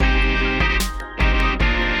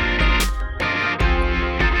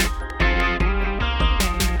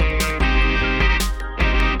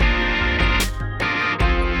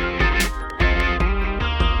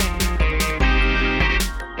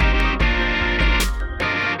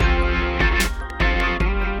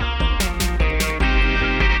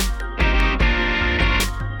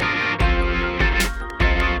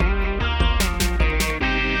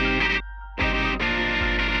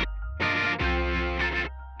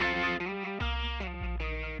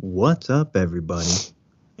What's up, everybody,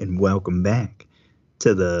 and welcome back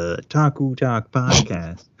to the Taku Talk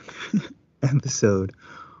Podcast, episode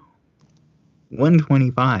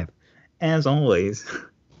 125. As always,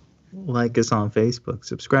 like us on Facebook,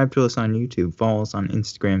 subscribe to us on YouTube, follow us on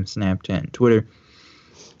Instagram, Snapchat, and Twitter,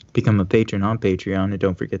 become a patron on Patreon, and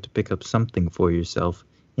don't forget to pick up something for yourself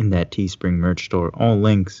in that Teespring merch store. All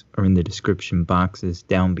links are in the description boxes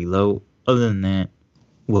down below. Other than that,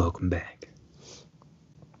 welcome back.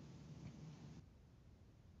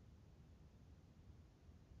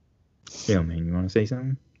 Yo, man, you want to say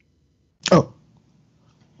something?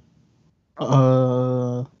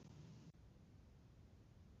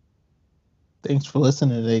 Thanks for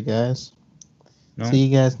listening today, guys. No. See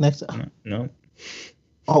you guys next time. No.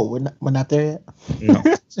 Oh, we're not there yet? No,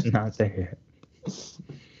 not there yet.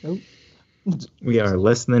 Nope. We are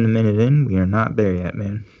less than a minute in. We are not there yet,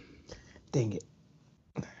 man. Dang it.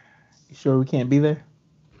 You sure we can't be there?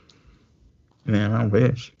 Man, I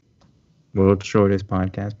wish. World's shortest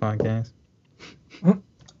podcast.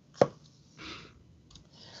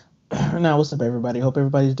 Now, what's up, everybody? Hope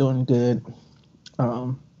everybody's doing good.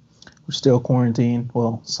 We're still quarantined.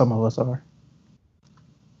 Well, some of us are.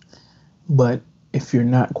 But if you're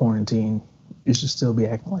not quarantined, you should still be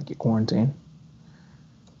acting like you're quarantined.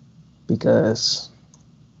 Because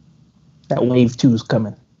that wave 2 is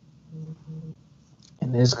coming.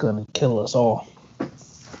 And it's going to kill us all.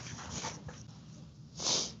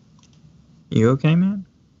 You okay, man?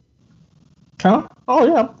 Huh? Oh,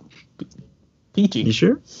 yeah. Peachy. You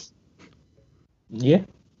sure? Yeah.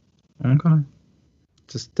 Okay.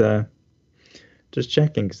 Just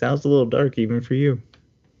checking, because that was a little dark even for you.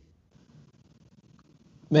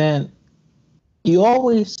 Man, you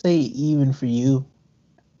always say even for you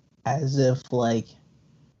as if, like,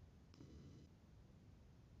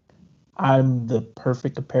 I'm the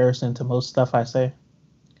perfect comparison to most stuff I say.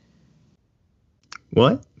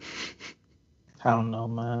 What? I don't know,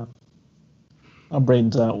 man. My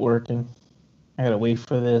brain's not working. I gotta wait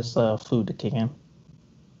for this food to kick in.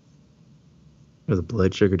 For the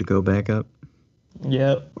blood sugar to go back up?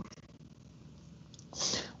 Yep.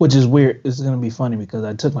 Which is weird. It's gonna be funny because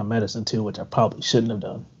I took my medicine too, which I probably shouldn't have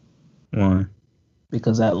done. Why?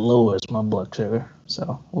 Because that lowers my blood sugar.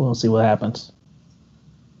 So we'll see what happens.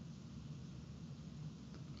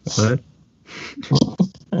 What?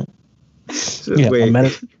 So, Yeah, wait. my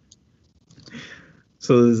medicine.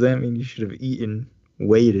 So does that mean you should have eaten,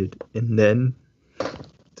 waited, and then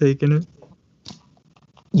taken it?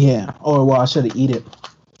 Yeah. Or well, I should have eat it.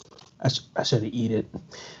 I should have eat it.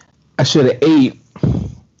 I should have ate.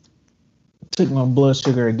 Took my blood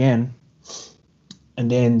sugar again, and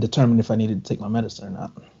then determined if I needed to take my medicine or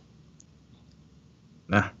not.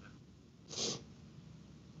 Nah.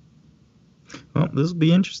 Well, this will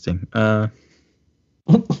be interesting.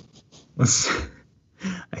 Let's.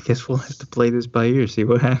 I guess we'll have to play this by ear, see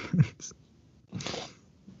what happens.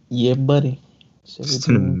 Yeah, buddy. Just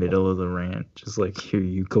in the middle of the rant, just like hear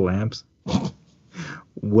you collapse.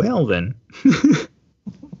 Well then.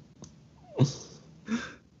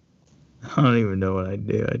 I don't even know what I'd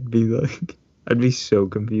do. I'd be so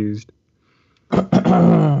confused. It's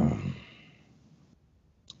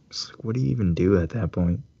like, what do you even do at that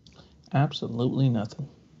point? Absolutely nothing.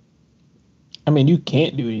 I mean, you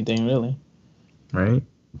can't do anything, really. Right?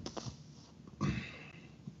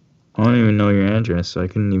 I don't even know your address, so I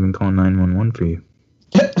couldn't even call 911 for you.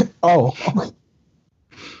 Oh.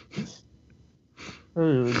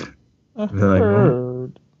 Heard. I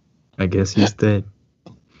heard. I guess he's dead.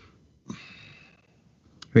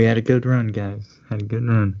 We had a good run, guys. Had a good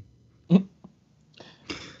run.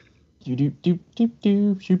 Yo,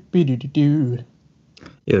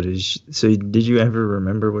 did you ever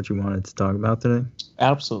remember what you wanted to talk about today?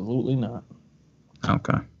 Absolutely not.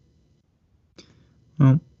 Okay.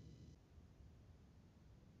 Well,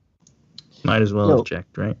 might as well have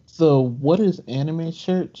checked, right? So, what is anime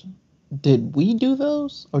shirts? Did we do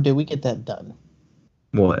those, or did we get that done?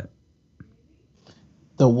 What?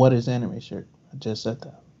 The what is anime shirt? I just said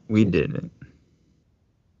that. We did it.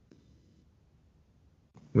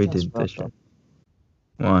 We did this shit.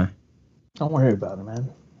 Why? Don't worry about it,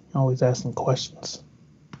 man. You're always asking questions.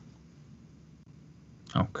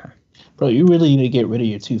 Okay. Bro, you really need to get rid of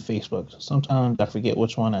your 2 Facebooks. Sometimes I forget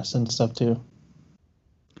which one I send stuff to.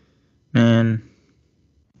 Man,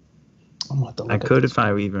 I'm gonna have to look I could if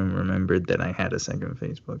I even remembered that I had a second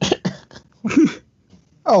Facebook.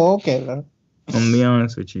 Oh, okay, then. I'll be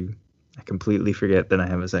honest with you. I completely forget that I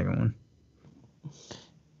have a second one.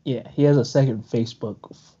 Yeah, he has a second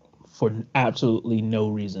Facebook for absolutely no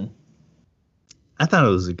reason. I thought it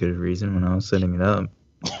was a good reason when I was setting it up.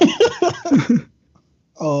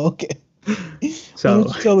 Oh, okay. Why So,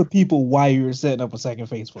 don't you tell the people why you were setting up a second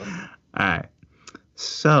Facebook? all right.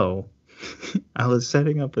 So, I was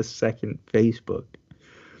setting up a second Facebook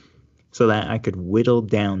so that I could whittle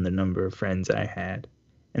down the number of friends I had.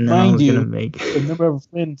 And then I Mind was going to you, make. the number of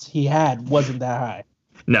friends he had wasn't that high.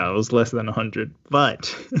 No, it was less than 100.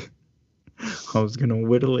 But I was going to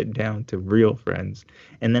whittle it down to real friends.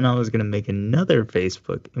 And then I was going to make another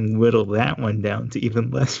Facebook and whittle that one down to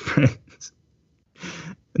even less friends.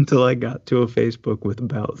 Until I got to a Facebook with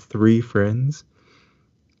about 3 friends.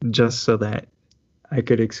 Just so that I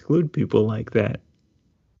could exclude people like that.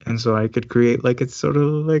 And so I could create like it's sort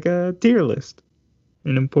of like a tier list.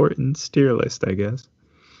 An importance tier list, I guess.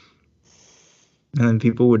 And then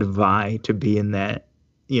people would vie to be in that,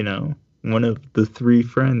 one of the 3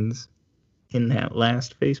 friends in that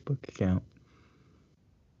last Facebook account.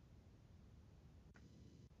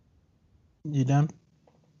 You done?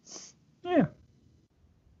 Yeah.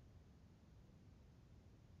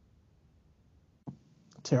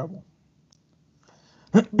 Terrible.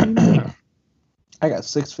 I got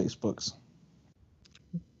 6 Facebooks.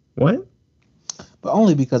 What? But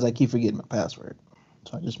only because I keep forgetting my password.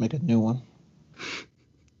 So I just make a new one.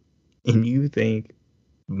 And you think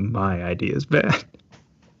my idea is bad?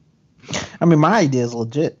 I mean, my idea is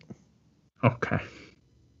legit. Okay.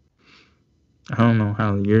 I don't know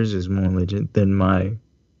how yours is more legit than my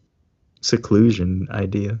seclusion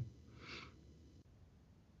idea.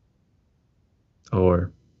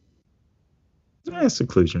 Or,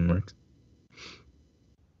 seclusion works.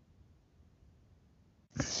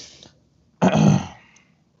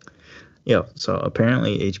 Yo, so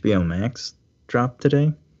apparently HBO Max dropped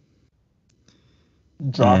today.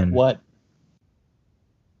 Drop And what?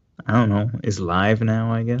 I don't know. Is live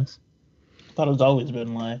now, I guess. Thought it's always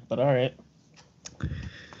been live, but all right.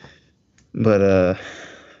 But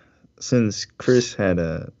since Chris had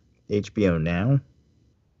a HBO Now,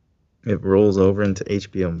 it rolls over into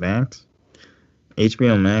HBO Max.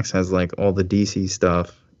 HBO Max has like all the DC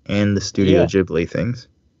stuff and the Studio Ghibli things.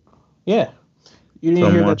 Yeah. You didn't So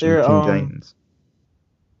I'm hear that watching they're Teen Titans.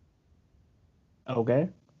 Okay.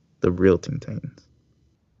 The real Teen Titans.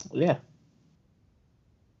 Yeah.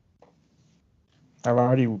 I've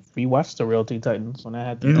already rewatched the real Teen Titans when I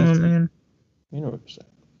had the You know what, man? universe.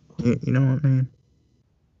 You know what, man?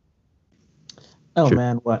 Oh, Sure.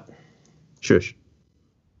 man, what? Shush.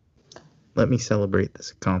 Let me celebrate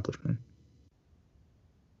this accomplishment.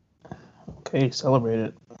 Okay, celebrate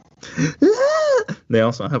it. They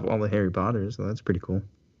also have all the Harry Potters, so that's pretty cool.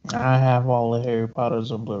 I have all the Harry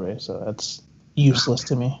Potters on Blu-ray, so that's useless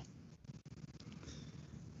to me.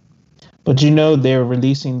 But they're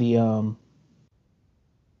releasing the how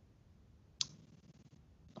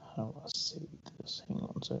do I say this? Hang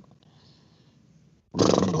on a sec.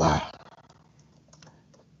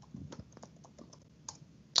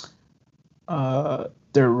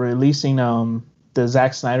 They're releasing the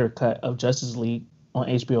Zack Snyder cut of Justice League on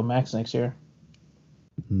HBO Max next year.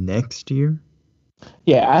 Next year?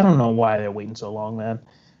 Yeah, I don't know why they're waiting so long, man.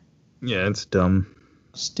 Yeah, it's dumb.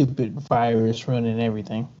 Stupid virus ruining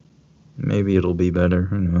everything. Maybe it'll be better.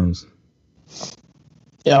 Who knows?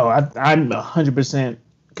 Yo, I'm 100%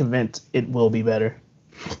 convinced it will be better.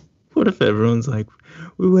 What if everyone's like,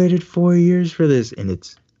 we waited 4 years for this, and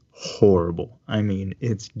it's horrible? I mean,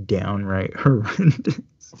 it's downright horrendous.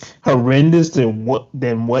 Horrendous than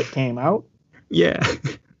what came out? Yeah.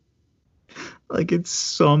 Like, it's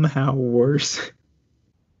somehow worse.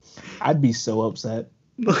 I'd be so upset.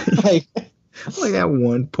 Like at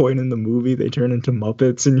one point in the movie, they turn into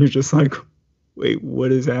Muppets, and you're just like, wait,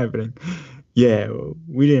 what is happening? Yeah,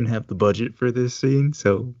 we didn't have the budget for this scene,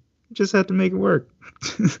 so just had to make it work.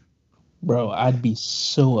 Bro, I'd be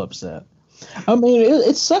so upset. I mean,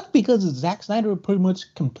 it sucked because Zack Snyder pretty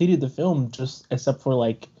much completed the film, just except for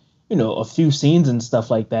like, a few scenes and stuff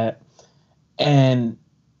like that. And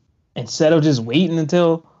instead of just waiting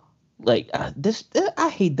until like I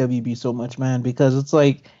hate WB so much, man, because it's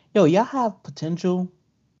like, yo, y'all have potential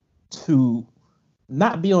to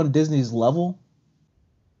not be on Disney's level,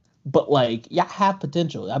 but like y'all have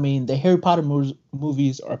potential. I mean, the Harry Potter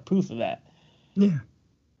movies are proof of that. Yeah.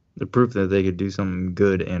 The proof that they could do something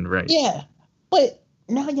good and right. Yeah. But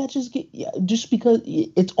now y'all just because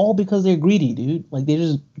it's all because they're greedy, dude. Like they're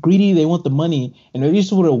just greedy, they want the money, and they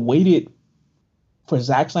just would have waited for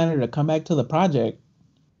Zack Snyder to come back to the project.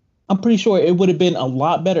 I'm pretty sure it would have been a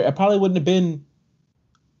lot better. It probably wouldn't have been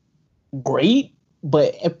great,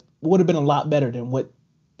 but it would have been a lot better than what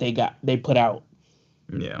they put out.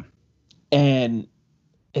 Yeah. And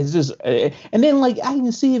it's just, and then like I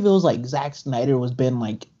can see if it was like Zack Snyder was being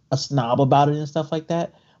like a snob about it and stuff like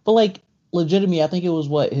that. But like legitimately, I think it was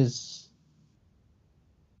was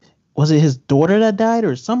it his daughter that died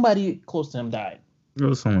or somebody close to him died, It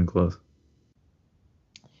was someone close.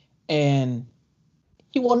 and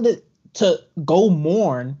he wanted to go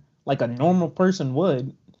mourn like a normal person would.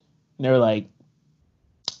 And they were like,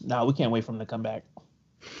 "No, we can't wait for him to come back."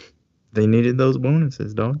 They needed those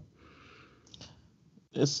bonuses, dog.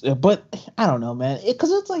 But I don't know, man.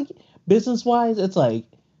 Because it's like business wise, it's like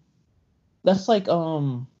that's like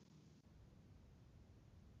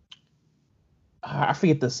I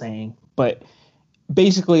forget the saying, but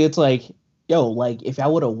basically it's like, yo, like if I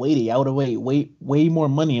would have waited, I would have way more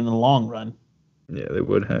money in the long run Yeah, they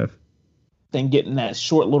would have. than getting that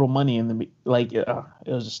short little money in the like. It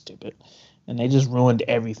was just stupid, and they just ruined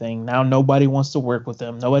everything. Now nobody wants to work with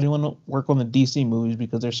them. Nobody want to work on the DC movies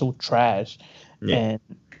because they're so trash. Yeah. And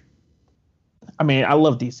I mean, I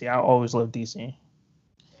love DC. I always love DC.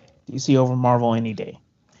 DC over Marvel any day.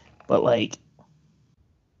 But like,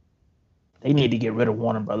 they need to get rid of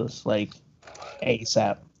Warner Brothers like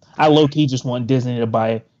ASAP. I low key just want Disney to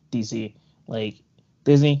buy DC. Like,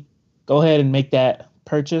 Disney, go ahead and make that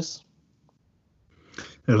purchase.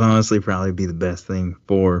 It'd honestly probably be the best thing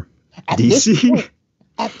for At DC.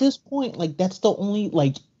 this point, like that's the only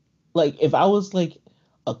like if I was like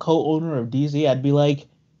a co-owner of DC, I'd be like,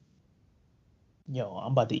 yo,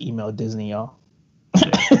 I'm about to email Disney, y'all.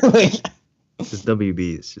 Like, Because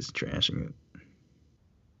WB is just trashing it.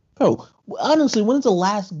 bro, honestly, when is the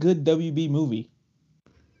last good WB movie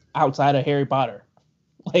outside of Harry Potter?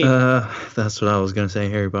 Like, That's what I was gonna say,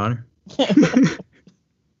 Harry Potter.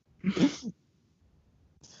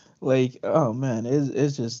 like, oh man,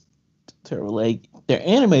 it's just terrible. Like, their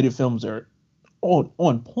animated films are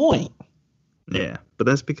on point. Yeah, but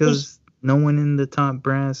that's because no one in the top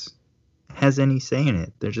brass has any say in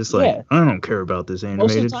it. They're just like, Yeah. I don't care about this Most of the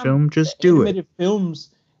animated time, film, just the do it. animated films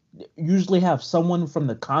usually have someone from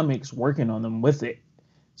the comics working on them with it.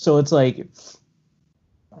 So it's like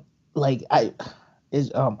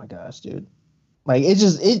oh my gosh, dude. Like it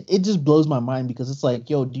just blows my mind because it's like,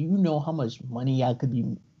 yo, do you know how much money I could be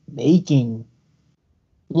making?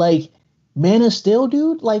 Like Man of Steel,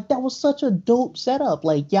 dude, like that was such a dope setup.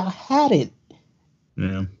 Like y'all had it.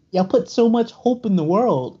 Yeah. Y'all put so much hope in the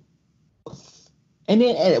world. And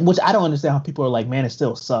then, which I don't understand how people are like, Man of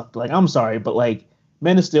Steel sucked. Like, I'm sorry, but like,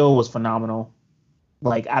 Man of Steel was phenomenal.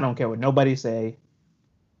 Like, I don't care what nobody say.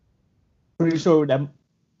 Pretty sure that.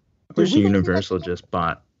 Wish Universal just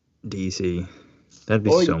bought DC. That'd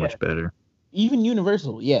be so much better. Even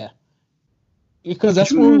Universal, yeah. Because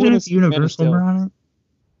that's Could you where imagine we're if Universal brought it?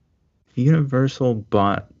 If Universal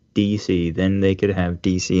bought DC, then they could have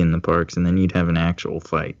DC in the parks, and then you'd have an actual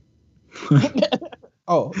fight.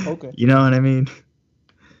 Oh, okay. You know what I mean?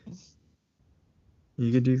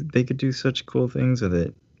 They could do such cool things with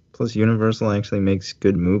it. Plus, Universal actually makes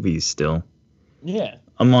good movies still. Yeah.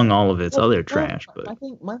 Among all of its other trash, but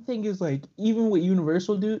my thing is like, even with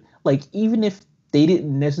Universal, dude, like even if they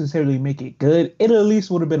didn't necessarily make it good, it at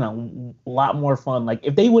least would have been a lot more fun. Like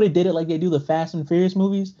if they would have did it like they do the Fast and Furious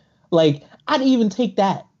movies, like I'd even take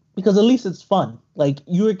that because at least it's fun. Like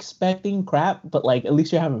you're expecting crap, but like at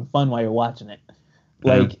least you're having fun while you're watching it.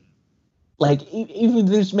 Like, even if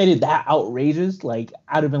they just made it that outrageous, like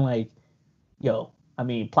I'd have been like, yo, I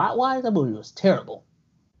mean, plot wise, that movie was terrible,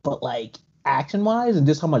 but like action wise and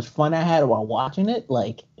just how much fun I had while watching it,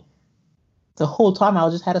 like the whole time I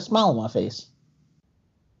just had a smile on my face.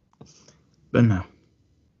 But no.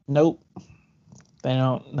 Nope. They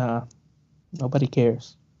don't. Nah. Nobody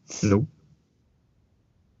cares. Nope.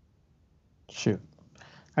 Shoot.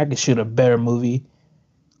 I could shoot a better movie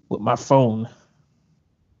with my phone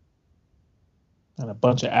and a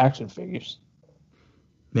bunch of action figures.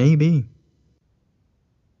 Maybe.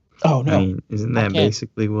 Oh no. I mean, isn't that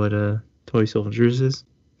basically what Toy Soldiers is?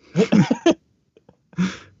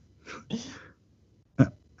 I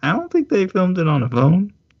don't think they filmed it on a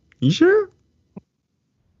phone. You sure?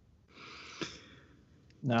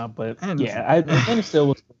 No, but yeah, Man of Steel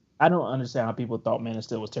was. I don't understand how people thought Man of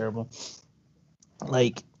Steel was terrible.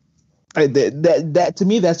 Like, that to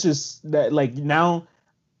me, that's just that. Like now,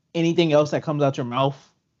 anything else that comes out your mouth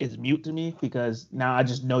is mute to me because now I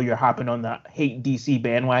just know you're hopping on the hate DC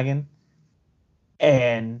bandwagon,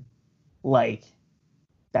 and like,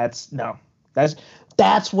 that's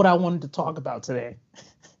what I wanted to talk about today.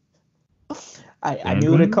 I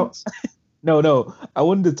knew it comes. No, I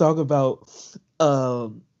wanted to talk about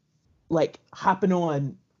like hopping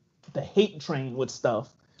on the hate train with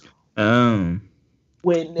stuff. Well,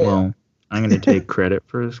 I'm gonna take credit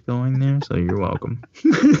for us going there, so you're welcome.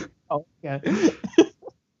 Oh, yeah.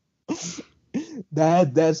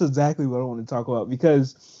 That's exactly what I want to talk about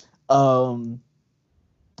because a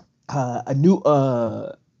new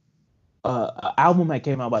album that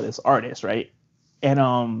came out by this artist, right?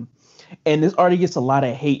 And this artist gets a lot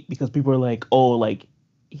of hate because people are like, oh, like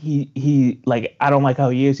he like I don't like how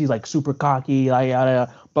he is. He's like super cocky, like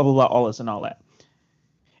yada, blah blah blah, all this and all that.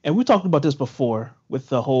 And we talked about this before with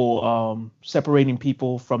the whole separating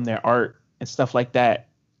people from their art and stuff like that.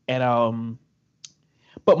 And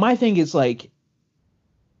but my thing is like,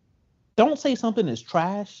 don't say something is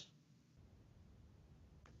trash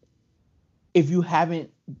if you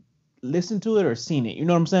haven't listened to it or seen it. You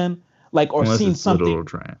know what I'm saying? Like, or Unless seen it's something. literal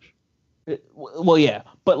trash. Well, yeah,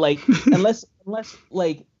 but like, unless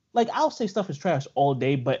like I'll say stuff is trash all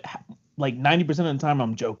day, but like 90% of the time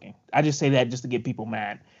I'm joking. I just say that just to get people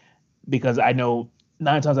mad because I know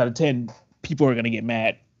 9 times out of 10 people are gonna get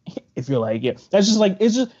mad if you're like, yeah. That's just like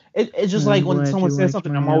it's just like when someone says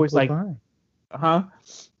something, I'm always like, huh?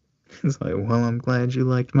 It's like, well, I'm glad you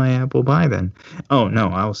liked my apple pie then. Oh no,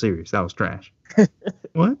 I was serious. That was trash.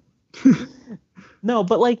 What? No,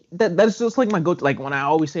 but like that's just like my go-to. Like when I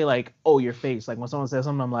always say like, "Oh, your face." Like when someone says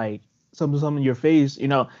something, I'm like, "Something in your face." You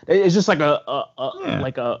know, it's just like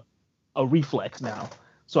a reflex now.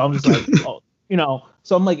 So I'm just like, oh, you know.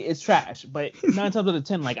 So I'm like, it's trash. But 9 times out of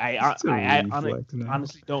 10, like I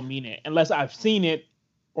honestly don't mean it unless I've seen it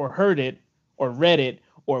or heard it or read it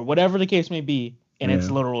or whatever the case may be, and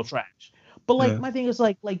it's literal trash. But like my thing is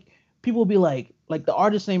like people will be like the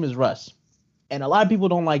artist's name is Russ, and a lot of people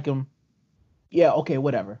don't like him. Yeah, okay,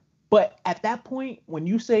 whatever. But at that point, when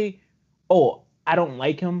you say, "Oh, I don't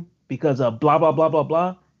like him because of blah blah blah blah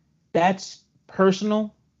blah," that's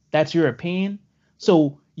personal. That's your opinion.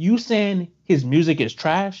 So you saying his music is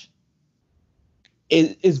trash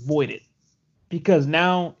is voided because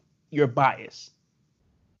now you're biased,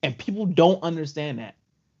 and people don't understand that.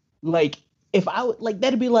 Like, if I would like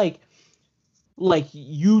that'd be like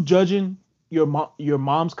you judging your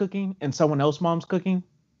mom's cooking and someone else's mom's cooking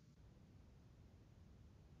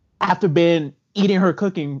after been eating her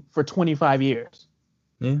cooking for 25 years.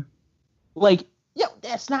 Yeah. Like, yeah,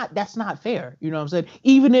 that's not fair. You know what I'm saying?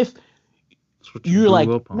 Even if you're like,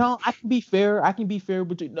 no, I can be fair,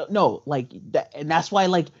 but no, like that, and that's why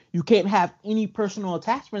like you can't have any personal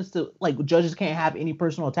attachments to like judges can't have any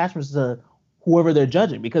personal attachments to whoever they're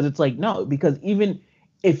judging because it's like no, because even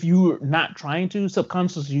if you're not trying to,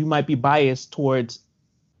 subconsciously you might be biased towards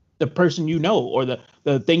the person you know or the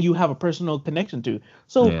thing you have a personal connection to.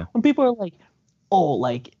 So when people are like, oh,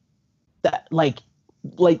 like that, like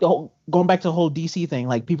the whole going back to the whole DC thing,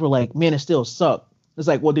 like people are like, Man of Steel sucked. It's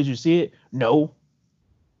like, well, did you see it? No.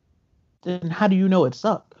 Then how do you know it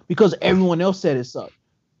sucked? Because everyone else said it sucked.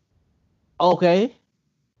 Okay.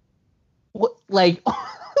 What? Like,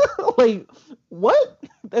 like what?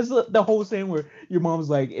 That's the whole saying where your mom's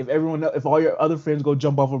like, if all your other friends go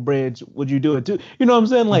jump off a bridge, would you do it too? You know what I'm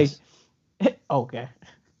saying? Like, okay.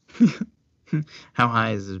 How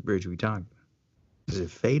high is this bridge we talking? Is it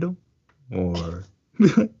fatal? Or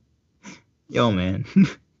yo, man, I'm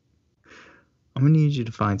gonna need you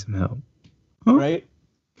to find some help. Huh? Right?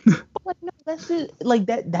 But like, no, that's it. Like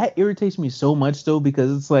that irritates me so much though,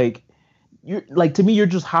 because it's like you're like to me, you're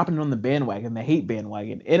just hopping on the bandwagon, the hate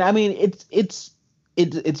bandwagon. And I mean it's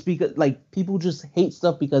because like people just hate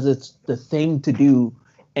stuff because it's the thing to do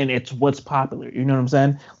and it's what's popular. You know what I'm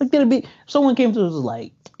saying? Like there'd be someone came to us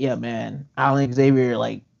like, yeah, man, Alan Xavier,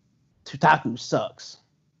 like Tutaku sucks.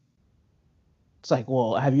 It's like,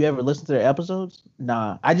 well, have you ever listened to their episodes?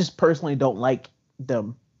 Nah, I just personally don't like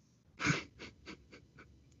them.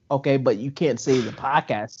 Okay, but you can't say the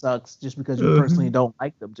podcast sucks just because you personally don't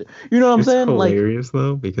like them. You know what I'm saying? It's hilarious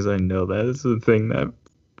though, because I know that is the thing that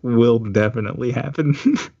will definitely happen.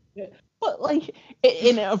 Yeah, but like,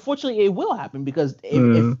 and unfortunately, it will happen because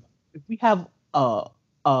if we have a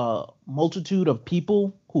multitude of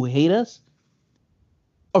people who hate us,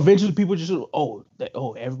 eventually people just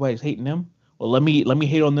everybody's hating them. Well, let me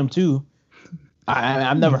hate on them too.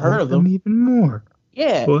 I've never heard of them. Even more.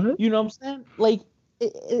 Yeah, what? You know what I'm saying? Like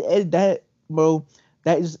that, bro.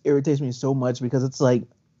 That just irritates me so much because it's like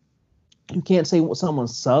you can't say someone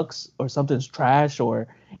sucks or something's trash or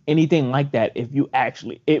anything like that if you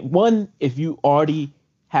actually if you already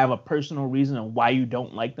have a personal reason on why you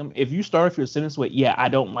don't like them. If you start off your sentence with I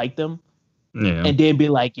don't like them, and then be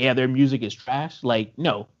like their music is trash. Like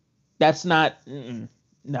no, that's not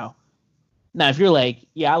no. Now, if you're like,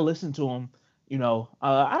 I listen to him,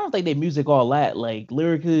 I don't think they music all that, like,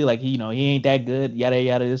 lyrically, like, he ain't that good, yada,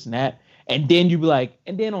 yada, this and that. And then you be like,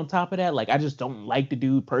 and then on top of that, like, I just don't like the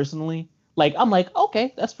dude personally. Like, I'm like,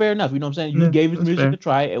 okay, that's fair enough. You know what I'm saying? You gave his music a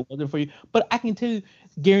try. It wasn't for you. But I can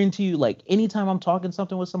guarantee you, like, anytime I'm talking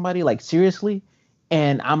something with somebody, like, seriously,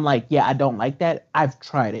 and I'm like, yeah, I don't like that. I've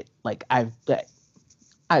tried it. Like it's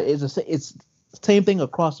the same thing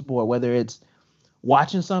across the board. Whether it's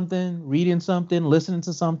watching something, reading something, listening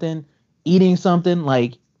to something, eating something,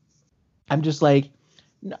 like I'm just like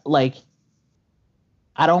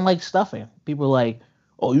I don't like stuffing. People are like,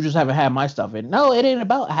 oh, you just haven't had my stuffing. No, it ain't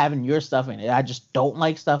about having your stuffing. I just don't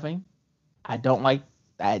like stuffing. I don't like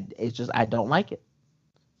that. It's just I don't like it.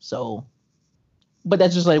 So, but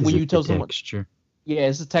that's just like Is when you it the tell someone, texture? yeah,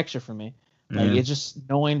 it's a texture for me. Like Yeah. it's just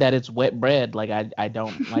knowing that it's wet bread. Like I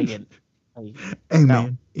don't like it. Like, Hey no.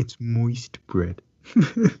 man, it's moist bread.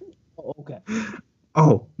 Oh, okay.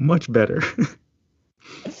 Oh, much better.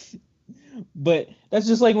 But that's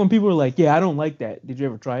just like when people are like, yeah, I don't like that. Did you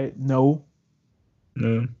ever try it? No.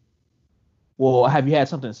 No. Well, have you had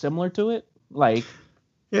something similar to it? Like,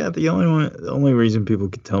 Yeah, the only reason people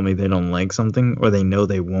can tell me they don't like something or they know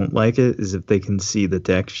they won't like it is if they can see the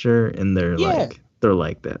texture and yeah, they're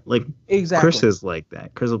like that. Like Chris exactly. is like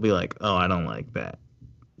that. Chris will be like, "Oh, I don't like that."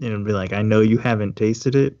 And it'll be like, "I know you haven't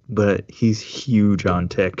tasted it, but he's huge on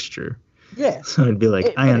texture." Yeah. So it'd be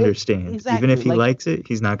like, "I But it understand. Even if exactly he like likes it,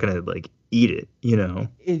 he's not gonna like eat it, you know?"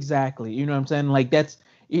 exactly. You know what I'm saying? Like that's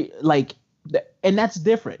like, and that's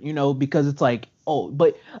different. You know, because it's like, oh,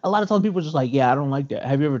 but a lot of times people are just like, yeah, I don't like that.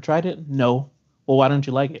 Have you ever tried it? No. Well, why don't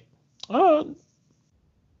you like it? Oh,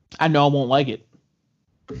 I know I won't like it.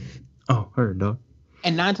 Oh, heard dog.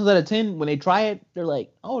 And 9 times out of 10, when they try it, they're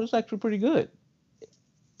like, oh, this is actually pretty good.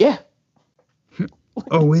 Yeah.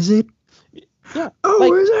 Oh, is it? Yeah. Oh,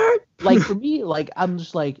 Like, is it? like for me, like I'm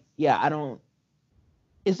just like, yeah, I don't.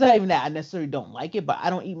 It's not even that I necessarily don't like it, but I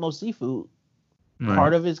don't eat most seafood. Right.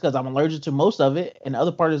 Part of it's because I'm allergic to most of it, and the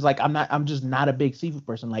other part is like I'm just not a big seafood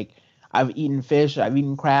person. Like I've eaten fish, I've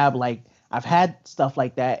eaten crab, like I've had stuff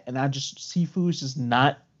like that, and I just seafood's just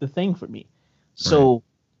not the thing for me. Right. So,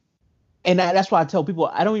 and that's why I tell people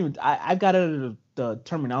I don't even I've got out of the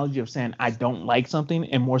terminology of saying I don't like something,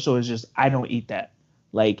 and more so is just I don't eat that,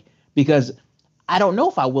 like because I don't know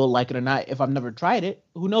if I will like it or not if I've never tried it.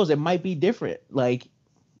 Who knows? It might be different. Like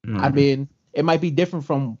I Right. mean, it might be different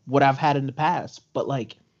from what I've had in the past, but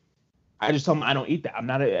like I just tell them I don't eat that.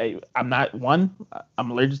 I'm not one.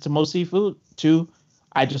 I'm allergic to most seafood. Two,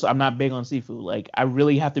 I'm not big on seafood. Like I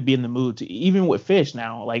really have to be in the mood to even with fish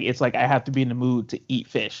now. Like it's like I have to be in the mood to eat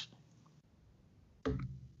fish.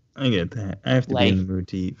 I get that. I have to be in Like the mood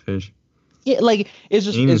to eat fish. yeah, like it's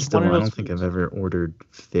And just even it's one still, of I those don't think I've foods. ever ordered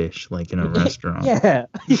fish like in a restaurant. Yeah,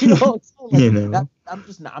 you know, so like You know?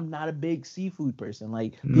 I'm not a big seafood person.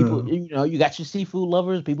 Like people, No. you know, you got your seafood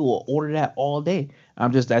lovers. People will order that all day.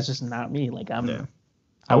 That's just not me. Like Yeah.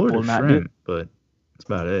 I I will order not do. shrimp, but that's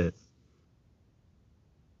about it.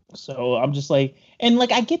 So I'm just like, and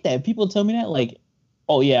like I get that people tell me that like,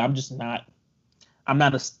 oh yeah, I'm not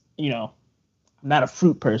you know, I'm not a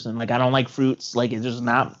fruit person. Like I don't like fruits. Like it's just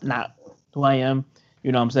not who I am.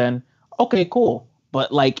 You know what I'm saying? Okay, cool.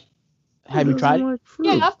 But like, Who have you tried doesn't it? like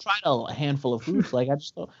Yeah, fruit? I've tried a handful of fruits. Like I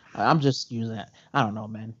just don't, I'm just using that. I don't know,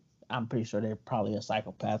 man. I'm pretty sure they're probably a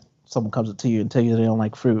psychopath. Someone comes up to you and tell you they don't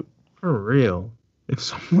like fruit. For real. If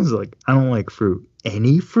someone's like, I don't like fruit,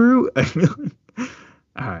 any fruit, I feel like,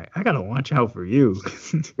 all right, I gotta watch out for you.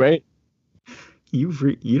 Right?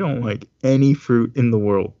 You don't like any fruit in the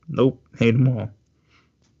world. Nope, hate them all.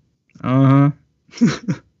 Uh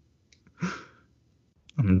huh.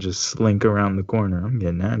 I'm just slink around the corner. I'm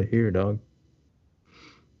getting out of here, dog.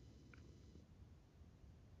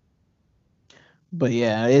 But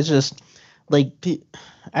yeah, it's just like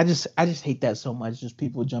I just hate that so much. Just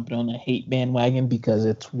people jumping on the hate bandwagon because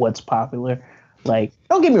it's what's popular. Like,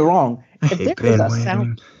 don't get me wrong. I If hate there is a sound,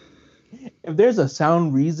 bandwagoning. if there's a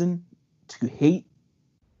sound reason to hate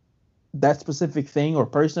that specific thing or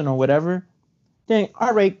person or whatever, then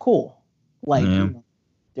all right, cool. Like, Yeah, you know,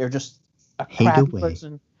 they're just a hate crappy away.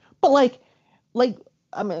 person. But like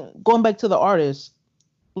I mean, going back to the artist,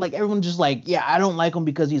 like everyone just like, yeah, I don't like him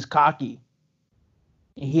because he's cocky.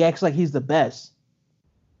 He acts like he's the best.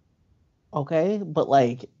 Okay, but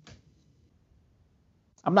like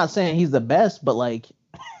I'm not saying he's the best, but like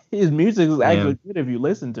his music is Yeah, actually good if you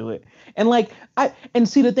listen to it. And like I and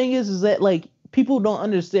see the thing is that like people don't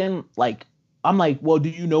understand like I'm like, well, do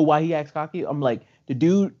you know why he acts cocky? I'm like, the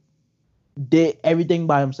dude did everything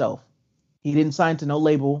by himself. He didn't sign to no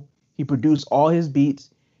label. He produced all his beats.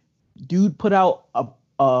 Dude put out a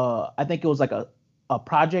I think it was like a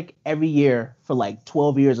project every year for like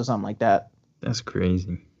 12 years or something like that. that's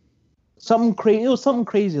crazy. Something crazy. It was something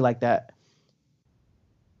crazy like that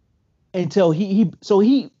until he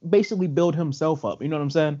basically built himself up. You know what I'm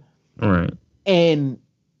saying? All right. And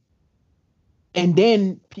And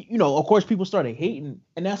then, of course, people started hating,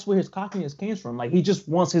 and that's where his cockiness came from. Like, he just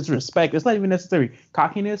wants his respect. It's not even necessarily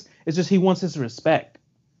cockiness. It's just he wants his respect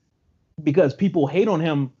because people hate on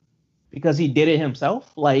him because he did it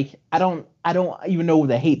himself. Like, I don't even know where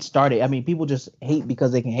the hate started. I mean, people just hate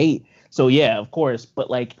because they can hate. So yeah, of course. But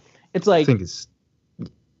like, it's like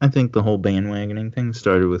I think the whole bandwagoning thing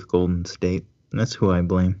started with Golden State. That's who I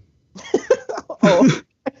blame. oh,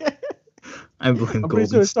 I blame I'm pretty Golden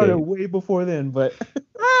sure it started State. way before then. But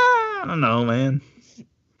I don't know, man.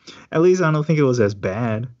 At least I don't think it was as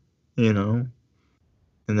bad, you know.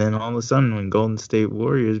 And then all of a sudden, when Golden State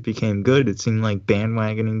Warriors became good, it seemed like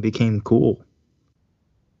bandwagoning became cool.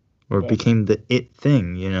 Or it became the it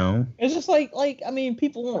thing, you know? it's just like I mean,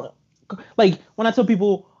 people want like when I tell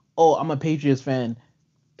people, "Oh, I'm a Patriots fan,"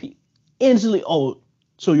 instantly, "Oh,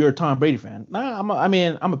 so you're a Tom Brady fan?" Nah, I'm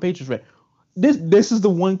a Patriots fan. This is the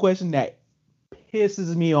one question that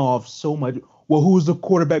pisses me off so much. Well, who was the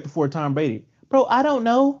quarterback before Tom Brady? Bro, I don't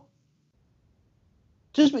know.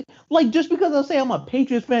 Just because I say I'm a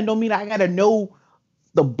Patriots fan don't mean I gotta know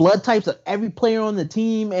the blood types of every player on the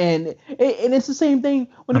team, and it's the same thing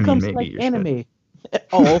when it comes to like anime.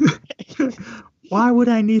 Oh, why would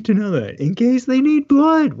I need to know that? In case they need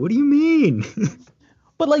blood. What do you mean?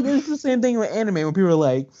 but like it's the same thing with anime when people are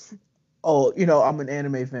like, "Oh, I'm an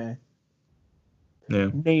anime fan." Yeah.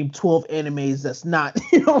 Name 12 animes that's not,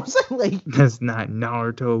 you know what I'm saying? Like, that's not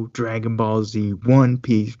Naruto, Dragon Ball Z, One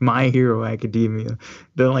Piece, My Hero Academia.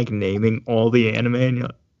 They're like naming all the anime and you're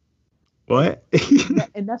like, what?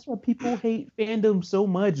 and that's why people hate fandom so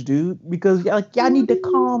much, dude. Because y'all need to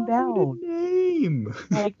calm down. Name.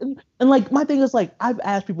 Like, and like my thing is like I've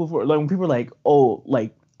asked people for like when people are like, oh,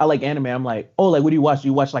 like I like anime. I'm like, oh, like what do you watch? Do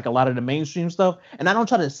you watch like a lot of the mainstream stuff? And I don't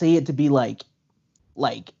try to say it to be like,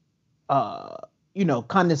 uh,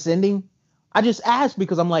 condescending. I just ask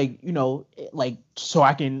because I'm like, like so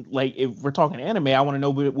I can like if we're talking anime, I want to know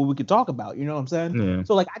what we could talk about. You know what I'm saying? Yeah.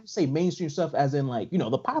 So like I just say mainstream stuff as in like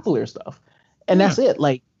the popular stuff, and that's it.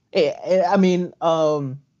 Like, I mean,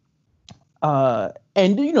 and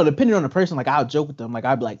depending on the person, like I'll joke with them, like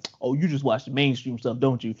I'd be like, oh, you just watch the mainstream stuff,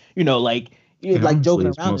 don't you? Like honestly, joking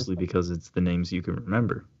it's around. Mostly because it's the names you can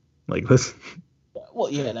remember. Like well,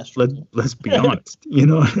 yeah, that's true. Let's be honest. You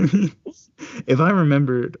know what I mean? If I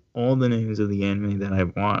remembered all the names of the anime that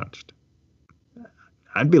I've watched,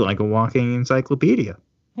 I'd be like a walking encyclopedia.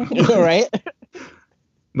 Right?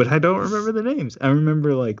 But I don't remember the names. I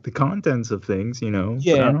remember like the contents of things, Yeah.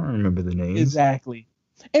 But I don't remember the names. Exactly.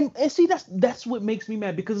 And see, that's what makes me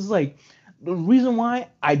mad because it's like the reason why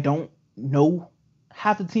I don't know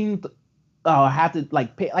half the team. Have to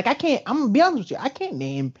like pay, like I can't. I'm gonna be honest with you. I can't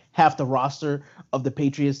name half the roster of the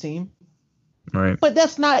Patriots team. Right. But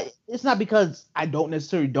that's not. It's not because I don't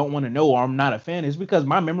necessarily don't want to know or I'm not a fan. It's because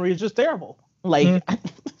my memory is just terrible. Like,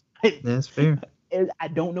 that's fair. I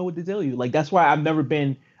don't know what to tell you. Like that's why I've never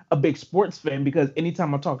been a big sports fan because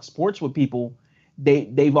anytime I talk sports with people,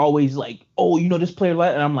 they've always like, oh, this player,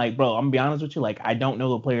 and I'm like, bro, I'm gonna be honest with you. Like I don't know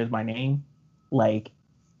the players by name. Like.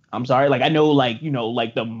 I'm sorry, like I know, like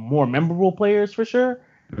like the more memorable players for sure.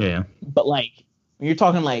 Yeah. But like when you're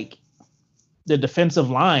talking like the defensive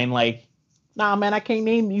line, like, nah, man, I can't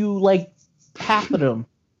name you like half of them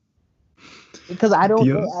because I don't.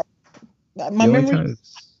 My memory.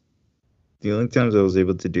 The only times I was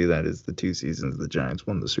able to do that is the 2 seasons the Giants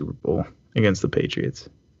won the Super Bowl against the Patriots.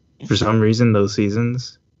 For some reason, those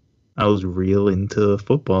seasons, I was real into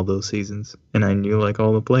football those seasons, and I knew like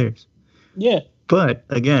all the players. Yeah. But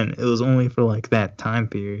again, it was only for like that time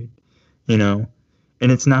period, and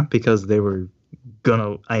it's not because they were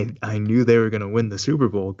gonna. I knew they were gonna win the Super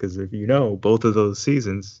Bowl because if both of those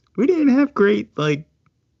seasons, we didn't have great like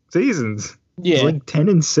seasons. Yeah, it was like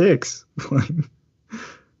 10-6,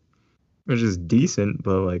 which is decent,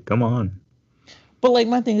 but like, come on. But like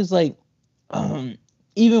my thing is like,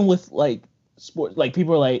 even with like sports, like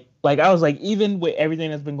people are like I was like even with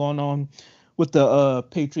everything that's been going on with the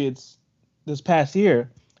Patriots. This past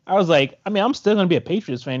year, I was like, I mean, I'm still gonna be a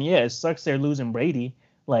Patriots fan. Yeah, it sucks they're losing Brady,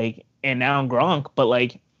 like, and now I'm Gronk, but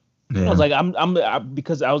like, I was like,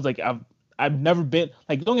 because I was like, I've never been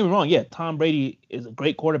like, don't get me wrong, yeah, Tom Brady is a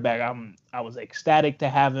great quarterback. I was ecstatic to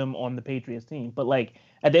have him on the Patriots team, but like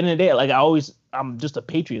at the end of the day, like I'm just a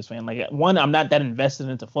Patriots fan. Like one, I'm not that invested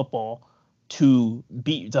into football to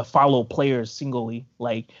follow players singly.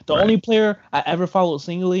 Like the only player I ever followed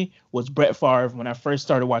singly was Brett Favre when I first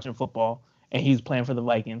started watching football. And he's playing for the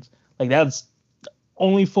Vikings. Like that's the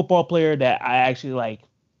only football player that I actually like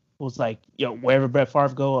was like, yo, wherever Brett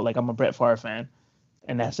Favre go, like I'm a Brett Favre fan,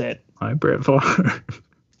 and that's it. Hi, Brett Favre.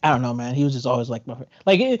 I don't know, man. He was just always like my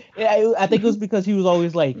like. I think it was because he was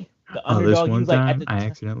always like the Oh, this underdog. He one was like at time the I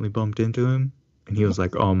accidentally bumped into him, and he was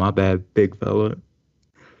like, "Oh, my bad, big fella."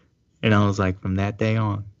 And I was like, from that day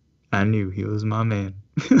on, I knew he was my man.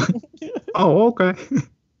 Oh, okay.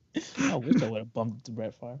 I wish I would have bumped into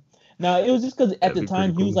Brett Favre. Now it was just because at That'd the be pretty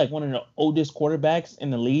time he was cool. like one of the oldest quarterbacks in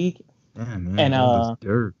the league, Yeah, man, and he was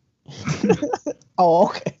dirt. oh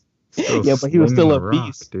okay, Still yeah, but he was slinging still the a rock,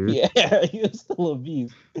 beast. dude. Yeah, he was still a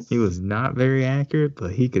beast. He was not very accurate,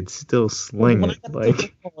 but he could still When sling when I it. got into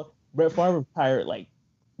Like, football, Brett Favre retired like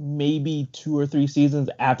maybe 2 or 3 seasons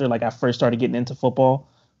after like I first started getting into football.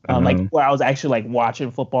 Like where I was actually like watching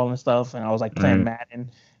football and stuff, and I was like playing Madden,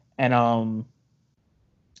 and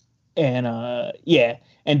yeah,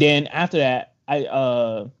 and then after that,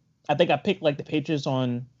 I think I picked like the Patriots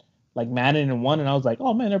on like Madden and won, and I was like,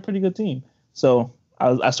 oh man, they're a pretty good team. So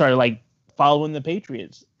I started like following the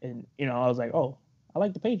Patriots, and I was like, oh, I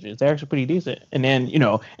like the Patriots. They're actually pretty decent. And then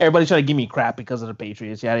everybody tried to give me crap because of the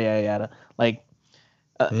Patriots, yada yada yada. Like,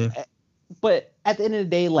 yeah. but at the end of the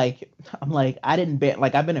day, like I'm like I didn't bet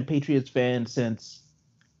like I've been a Patriots fan since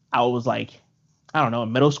I was like I don't know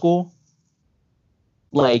in middle school.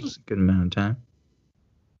 Like That's a good amount of time.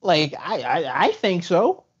 Like I think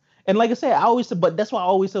so. And like I said, but that's why I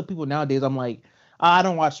always tell people nowadays, I'm like, I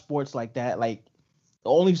don't watch sports like that. Like the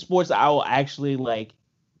only sports I will actually like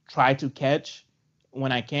try to catch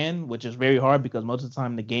when I can, which is very hard because most of the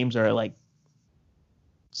time the games are like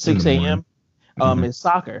 6 a.m. Is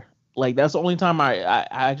soccer. Like that's the only time I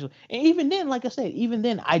actually, and even then, like I said, even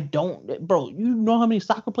then I don't, bro. You know how many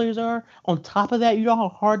soccer players there are? On top of that, you know how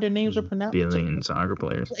hard their names are pronounced. Billion soccer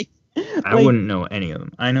players. I Like, wouldn't know any of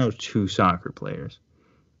them. I know 2 soccer players.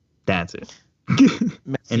 That's it. Messi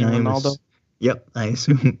and Ronaldo. Yep, I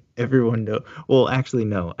assume everyone knows. Well, actually,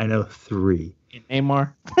 no. I know 3. And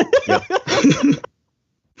Neymar. Yep.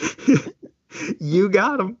 You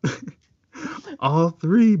got them. All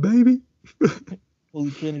 3, baby.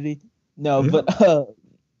 Holy Trinity. No, yeah.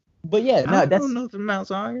 but yeah, no, that's nothing about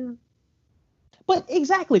soccer. But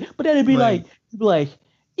exactly. But then it'd be like,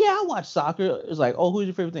 yeah, I watch soccer. It's like, oh, who's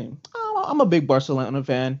your favorite team? Oh, I'm a big Barcelona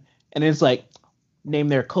fan. And it's like, name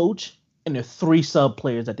their coach and the 3 sub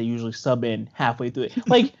players that they usually sub in halfway through it.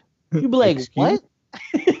 Like, you'd be like, what?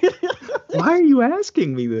 Why are you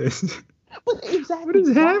asking me this? But exactly. What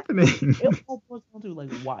is happening? It all boils down to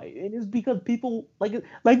like why. And it's because people like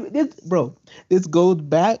this, bro. This goes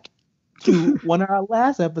back to one of our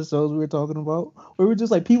last episodes we were talking about, where we're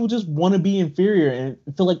just like people just want to be inferior and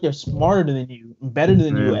feel like they're smarter than you, better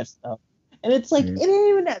than you at stuff. And it's like it ain't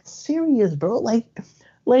even that serious, bro. Like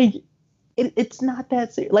it's not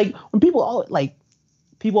that serious. Like when people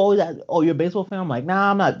always ask, "Oh, you're a baseball fan?" I'm like,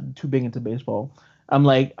 "Nah, I'm not too big into baseball." I'm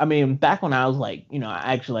like, I mean, back when I was like,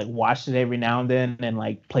 I actually like watched it every now and then and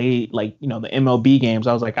like played like, the MLB games.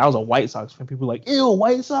 I was a White Sox fan. People were like, ew,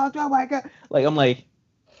 White Sox, oh my God. Like, I'm like,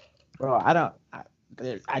 bro, I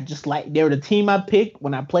just like, they were the team I picked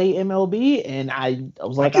when I played MLB. And I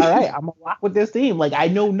was like, all right, I'm going to rock with this team. Like, I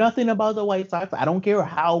know nothing about the White Sox. I don't care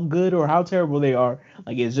how good or how terrible they are.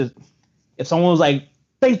 Like, it's just, if someone was like,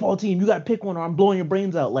 baseball team, you got to pick one or I'm blowing your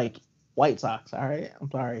brains out. Like, White Sox, all right? I'm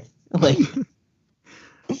sorry. Like,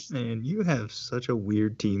 man, you have such a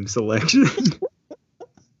weird team selection.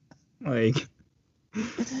 Like,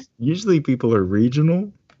 usually people are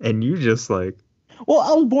regional, and you just like. Well,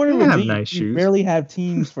 I was born in Virginia. Nice you barely have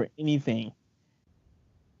teams for anything.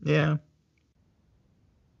 Yeah.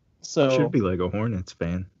 So should be like a Hornets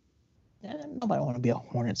fan. Nobody want to be a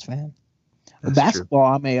Hornets fan. That's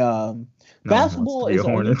basketball, true. I'm a basketball is a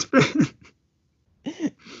Hornets fan.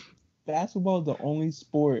 Basketball is the only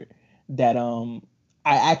sport that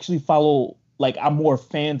I actually follow. Like, I'm more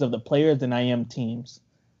fans of the players than I am teams.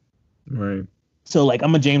 Right. So, like,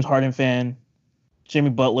 I'm a James Harden fan, Jimmy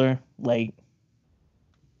Butler, like.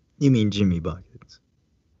 You mean Jimmy Buckets?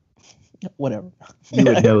 Whatever. You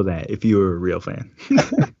would know that if you were a real fan.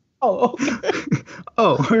 Oh, okay.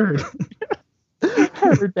 Oh, heard.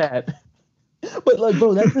 Heard that. But like,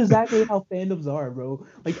 bro, that's exactly how fandoms are, bro.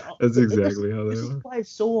 Like, that's exactly how they are. This is why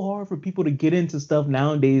it's so hard for people to get into stuff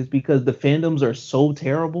nowadays because the fandoms are so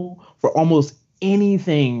terrible for almost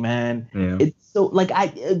anything, man. Yeah. It's so like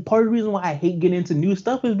part of the reason why I hate getting into new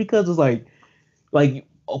stuff is because it's like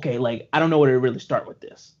okay, like I don't know where to really start with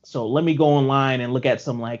this. So let me go online and look at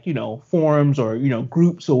some like, forums or,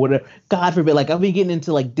 groups or whatever. God forbid, like I've been getting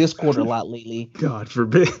into like Discord a lot lately. God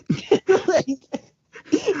forbid.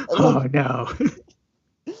 Oh no.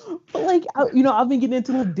 But like I've been getting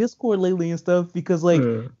into like Discord lately and stuff because like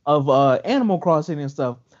of Animal Crossing and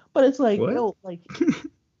stuff. But it's like, what? yo, like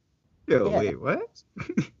wait, what?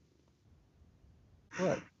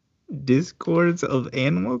 What? Discords of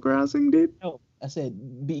Animal Crossing, dude? No, I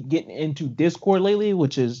said be getting into Discord lately,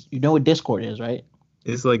 which is what Discord is, right?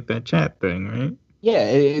 It's like that chat thing, right? Yeah,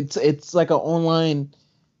 it's like an online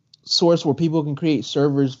source where people can create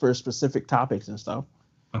servers for specific topics and stuff.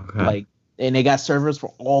 Okay. Like, and they got servers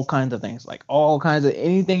for all kinds of things, like all kinds of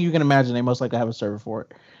anything you can imagine. They most likely have a server for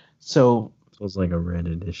it. So it's like a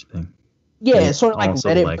Reddit-ish thing. yeah, They it's sort of like also,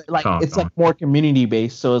 Reddit, like, but like talk it's like on. more community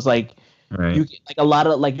based. So it's like Right. you like a lot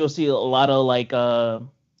of like you'll see a lot of like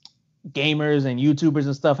gamers and YouTubers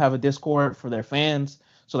and stuff have a Discord for their fans,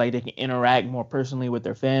 so like they can interact more personally with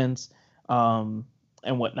their fans, and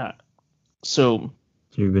whatnot. So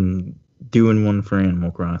You've been doing one for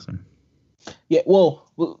Animal Crossing. yeah, well,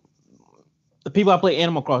 the people I play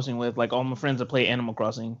Animal Crossing with, like all my friends that play Animal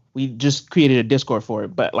Crossing, we just created a Discord for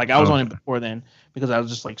it. But like I was on it before then because I was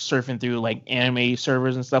just like surfing through like anime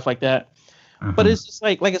servers and stuff like that. Uh-huh. But it's just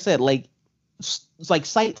like I said, like it's like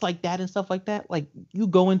sites like that and stuff like that. Like you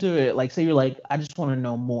go into it, like say you're like, I just want to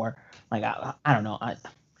know more. Like I don't know,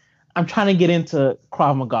 I'm trying to get into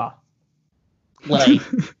Krav Maga. Like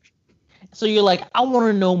so you're like, I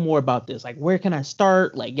want to know more about this. Like where can I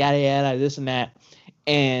start? Like yada yada, this and that,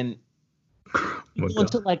 and you go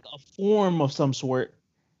into like a forum of some sort,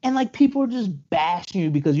 and like people are just bashing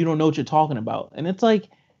you because you don't know what you're talking about, and it's like,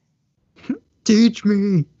 teach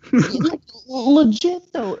me. like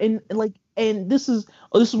legit though, and this is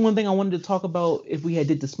one thing I wanted to talk about if we had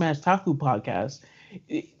did the Smash Taku podcast.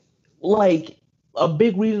 Like a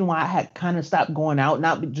big reason why I had kind of stopped going out,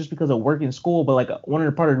 not just because of work in school, but like one of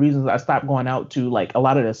the part of the reasons I stopped going out to like a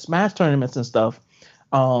lot of the Smash tournaments and stuff.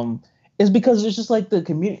 Is because it's just like the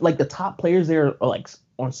community, like the top players there are like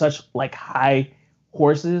on such like high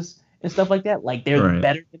horses and stuff like that. Like they're Right.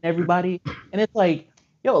 better than everybody, and it's like,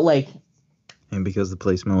 yo, like, and because the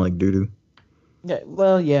place smell like doo doo. yeah,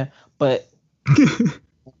 well, yeah, but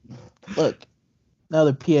look,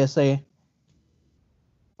 another PSA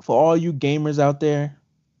for all you gamers out there.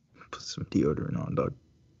 Put some deodorant on, dog.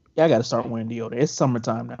 Yeah, I gotta start wearing deodorant. It's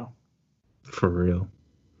summertime now. For real.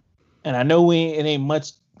 And I know it ain't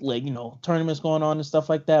much like, tournaments going on and stuff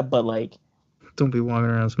like that, but like don't be walking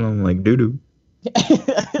around smelling like doo doo.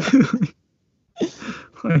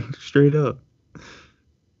 Like straight up.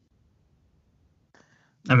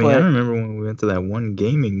 I mean, I remember when we went to that one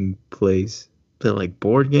gaming place, the like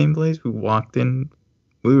board game place. We walked in,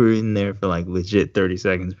 we were in there for like legit 30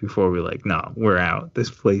 seconds before we were like, nah, we're out. This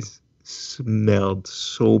place smelled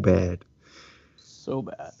so bad. So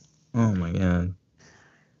bad. Oh my god.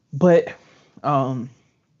 But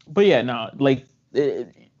yeah, no, like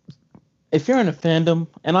if you're in a fandom,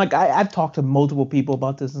 and like I've talked to multiple people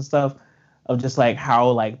about this and stuff, of just like how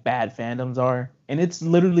like bad fandoms are, and it's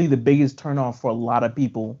literally the biggest turnoff for a lot of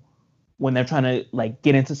people when they're trying to like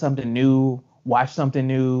get into something new, watch something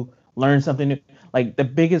new, learn something new. Like the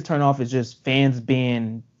biggest turnoff is just fans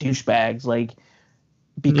being douchebags, like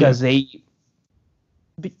because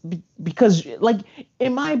because like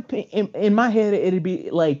in my head it'd be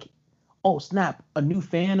like, oh snap, a new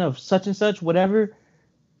fan of such and such, whatever.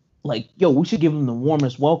 Like, yo, we should give them the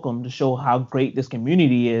warmest welcome to show how great this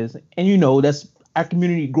community is. And that's our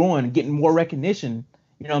community growing and getting more recognition.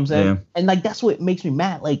 You know what I'm saying? Yeah. And like that's what makes me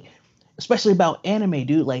mad. Like, especially about anime,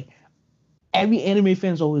 dude. Like every anime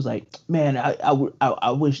fan's always like, man,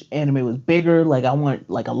 I wish anime was bigger. Like I want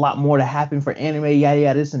like a lot more to happen for anime, yada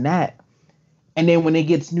yada, this and that. And then when it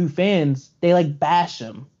gets new fans, they like bash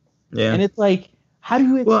them. Yeah. And it's like, how do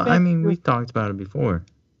you expect? Well, I mean, we've talked about it before.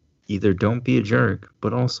 Either don't be a jerk,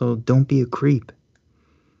 but also don't be a creep.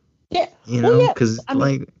 Yeah. You know, because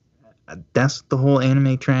like that's the whole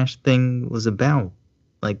anime trash thing was about.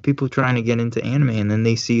 Like people trying to get into anime, and then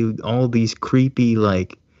they see all these creepy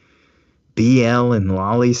like BL and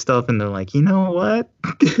lolly stuff, and they're like, you know what?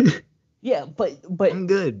 Yeah, but I'm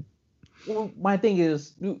good. Well, my thing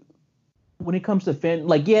is, when it comes to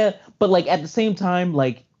like, yeah, but like at the same time,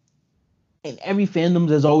 like in every fandom,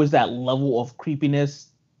 there's always that level of creepiness,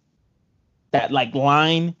 that like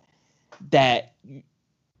line that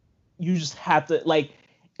you just have to like,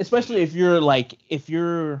 especially if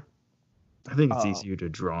you're. I think it's easier to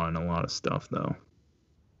draw in a lot of stuff, though.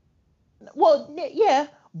 Well, yeah,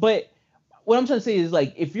 but what I'm trying to say is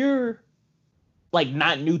like if you're like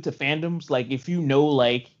not new to fandoms, like if you know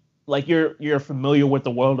like you're familiar with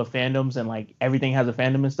the world of fandoms and like everything has a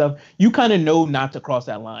fandom and stuff, you kind of know not to cross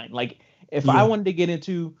that line. Like if I wanted to get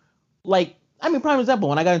into like, I mean, prime example,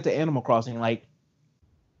 when I got into Animal Crossing, like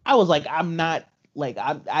I was like, I'm not like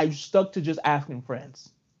I stuck to just asking friends.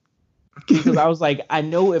 Because I was like, I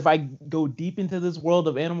know if I go deep into this world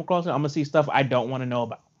of Animal Crossing, I'm gonna see stuff I don't want to know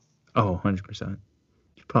about. Oh, 100%. There's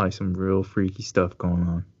probably some real freaky stuff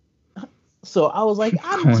going on. So I was like,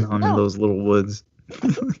 I'm Going just on in no. those little woods.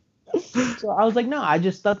 So I was like, no, I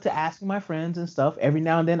just stuck to asking my friends and stuff. Every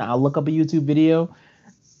now and then I'll look up a YouTube video,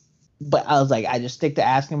 but I was like, I just stick to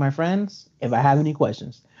asking my friends if I have any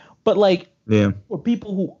questions. But like Yeah. for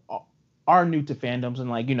people who are new to fandoms and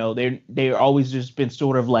like, they're always just been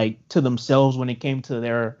sort of like to themselves when it came to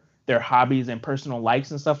their hobbies and personal likes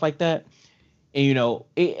and stuff like that. And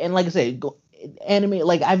and like I said, anime,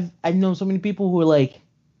 like I've known so many people who are like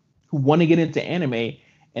who want to get into anime,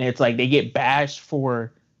 and it's like they get bashed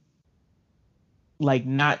for like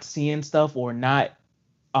not seeing stuff or not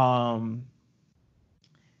um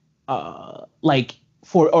like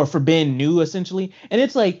for being new essentially. And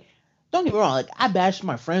it's like, don't get me wrong, like I bash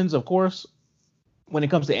my friends, of course, when it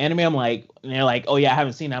comes to anime. I'm like, and they're like, oh yeah, I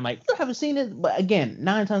haven't seen it. I'm like, you haven't seen it? But again,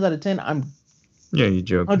 9 times out of 10, I'm Yeah, you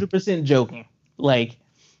joke. 100% joking. Like,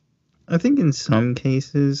 I think in some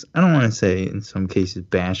cases, I don't want to say in some cases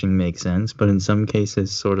bashing makes sense, but in some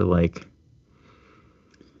cases, sort of like,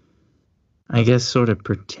 I guess sort of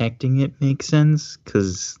protecting it makes sense.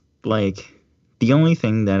 Because, like, the only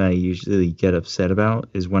thing that I usually get upset about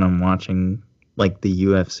is when I'm watching, like, the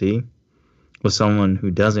UFC with someone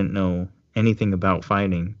who doesn't know anything about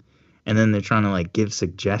fighting, and then they're trying to, like, give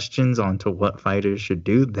suggestions onto what fighters should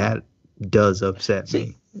do. That does upset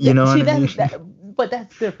me. You know what I mean? but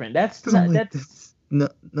that's different. That's 'Cause I'm not, like, that's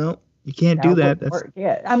no, you can't do that that. wouldn't That's work.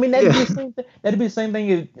 Yeah, I mean that'd be yeah. the same thing. That'd be the same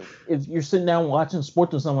thing if you're sitting down watching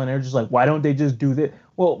sports with someone, and they're just like, why don't they just do that?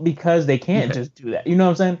 Well, because they can't Yeah. just do that. You know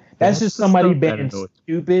what I'm saying? That's That's just the somebody stuff that being annoys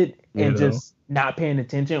stupid me, you and know? just not paying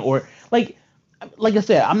attention, or like I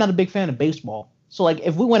said, I'm not a big fan of baseball. So like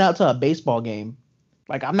if we went out to a baseball game,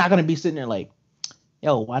 like I'm not gonna be sitting there like,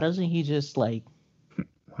 yo, why doesn't he just like Why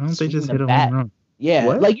don't they swing just the hit a home bat? run? Yeah,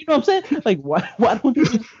 What? like you know what I'm saying? Like why don't they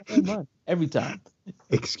just hit a home run every time?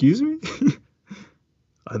 Excuse me?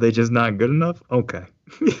 Are they just not good enough? Okay.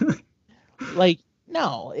 Like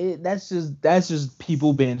no, that's just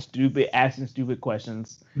people being stupid, asking stupid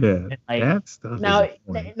questions. Yeah, And like that stuff is now,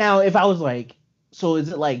 annoying. now if I was like, so is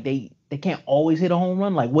it like they can't always hit a home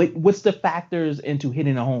run? Like what's the factors into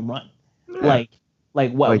hitting a home run? Yeah.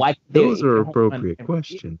 Like what Like, why they those hit are a home run? appropriate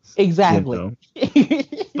questions, you Exactly. know? You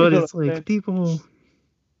But know what it's I'm like saying? people,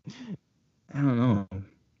 I don't know.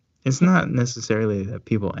 It's not necessarily that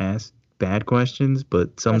people ask bad questions, but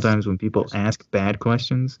That's sometimes when people questions. ask bad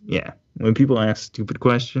questions, yeah. When people ask stupid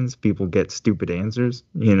questions, people get stupid answers,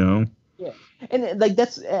 you know? Yeah, and like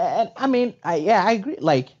that's and I mean I agree.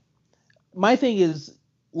 Like my thing is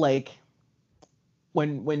like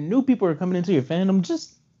when new people are coming into your fandom,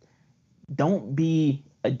 just don't be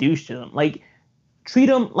a douche to them. Like treat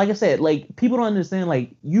them like I said. Like people don't understand.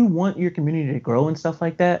 Like you want your community to grow and stuff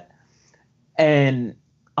like that. And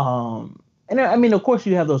I mean, of course,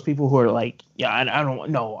 you have those people who are like, yeah, I don't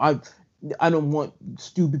no, I don't want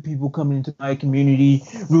stupid people coming into my community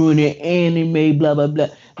ruining anime, blah blah blah.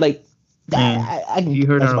 Like Man, I can you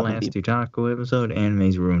heard less our about them last people. Tutaku episode,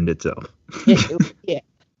 anime's ruined itself. Yeah,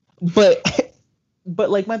 but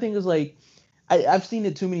like my thing is like I've seen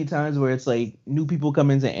it too many times where it's like new people come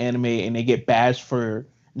into anime and they get bashed for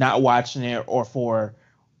not watching it or for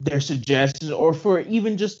their suggestions or for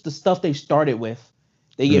even just the stuff they started with.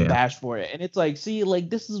 They get Yeah. bashed for it. And it's like, see, like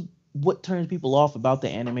this is what turns people off about the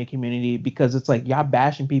anime community because it's like y'all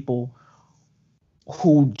bashing people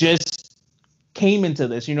who just came into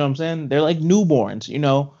this, you know what I'm saying? They're like newborns, you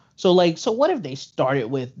know? So like, so what if they started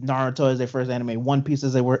with Naruto as their first anime, One Piece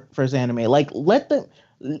as their first anime? Like, let them.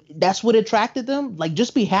 That's what attracted them. Like,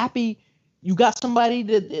 just be happy. You got somebody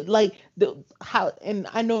that like how. And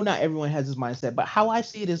I know not everyone has this mindset, but how I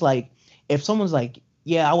see it is like, if someone's like,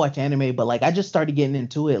 yeah, I watch anime, but like I just started getting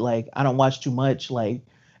into it. Like, I don't watch too much. Like,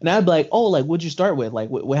 and I'd be like, oh, like what'd you start with? Like,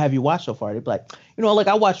 what have you watched so far? They'd be like, like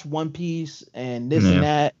I watched One Piece and this and Yeah.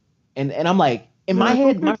 that, and I'm like, in You're my like,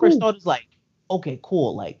 head, okay, my first cool. thought is like, okay,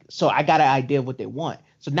 cool. Like, so I got an idea of what they want.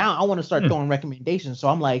 So now I want to start Yeah. throwing recommendations. So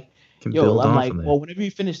I'm like, Can yo, build I'm off like, of that. well, whenever you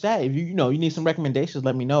finish that, if you need some recommendations,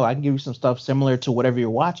 let me know. I can give you some stuff similar to whatever you're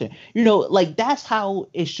watching. Like that's how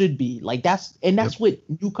it should be. Like that's Yep. what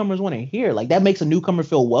newcomers want to hear. Like that makes a newcomer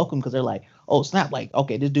feel welcome because they're like, oh snap, like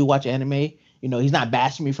okay, this dude watch anime. He's not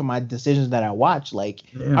bashing me for my decisions that I watch.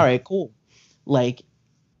 Like, Yeah. all right, cool. Like,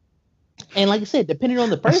 and like I said, depending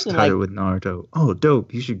on the I person, started like, with Naruto. Oh,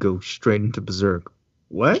 dope. You should go straight into Berserk.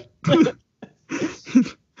 What?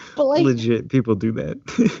 but like Legit, people do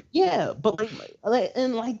that. yeah, but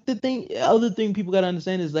and like other thing people gotta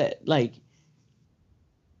understand is that like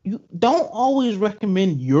you don't always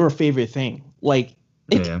recommend your favorite thing. Like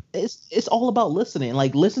Yeah. it's all about listening.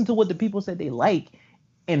 Like listen to what the people said they like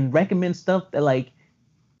and recommend stuff that like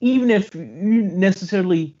even if you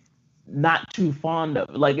necessarily not too fond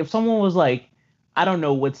of. Like if someone was like, I don't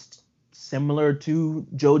know what's similar to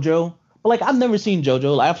JoJo, but like I've never seen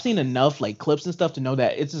JoJo. Like, I've seen enough like clips and stuff to know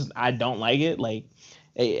that it's just I don't like it. Like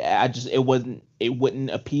it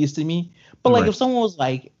wouldn't appease to me. But like Right. if someone was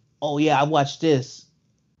like, oh yeah, I watched this,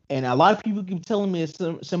 and a lot of people keep telling me it's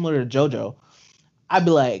similar to JoJo, I'd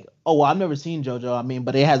be like, oh well, I've never seen JoJo. I mean,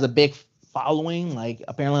 but it has a big following. Like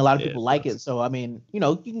apparently a lot of Yeah, people it like does. it. So I mean, you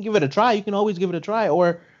know, you can give it a try. You can always give it a try.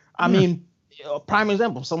 Or I Yeah. mean, prime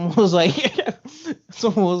example, someone was like,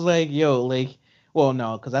 someone was like, yo, like, well,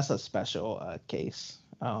 no, because that's a special case.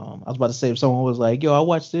 I was about to say if someone was like, yo, I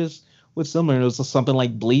watched this with similar, it was something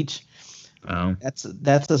like Bleach. Oh, That's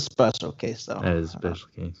a special case though, that is a special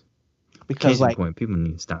case. because Case in like, point, people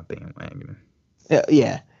need to stop bandwagoning.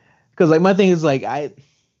 yeah, because like my thing is like I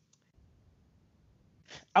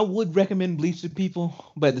would recommend Bleach to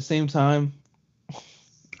people, but at the same time,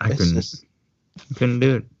 I it's couldn't just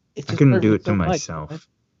do it. it I just couldn't hurt do me it to so much. myself.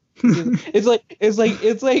 It's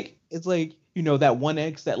like you know that one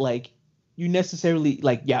ex that like you necessarily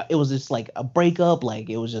like yeah it was just like a breakup, like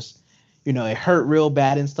it was just you know it hurt real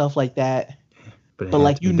bad and stuff like that, But it but had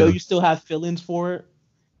like to you be know done. you still have feelings for it,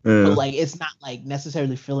 but like it's not like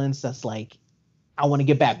necessarily feelings that's like I want to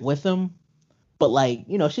get back with him, but like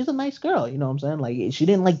you know she's a nice girl, you know what I'm saying, like she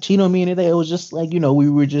didn't like cheat on me or anything, it was just like you know we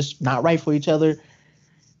were just not right for each other,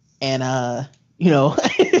 and you know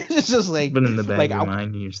it's just But in the back like of your I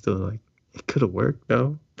mind, you're still like, it could have worked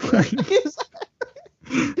though. right.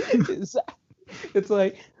 it's, it's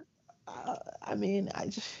like I mean I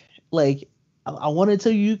just like I want to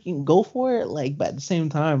tell you you can go for it, like but at the same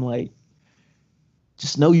time like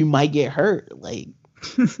just know you might get hurt, like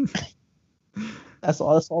that's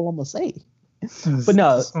all I'm gonna say. But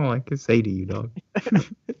no, That's all I can say to you, dog.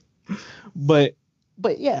 but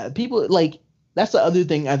yeah, people like that's the other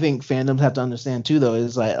thing I think fandoms have to understand too though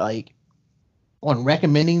is like on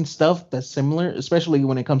recommending stuff that's similar, especially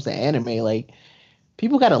when it comes to anime, like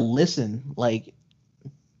people gotta listen, like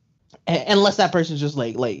unless that person's just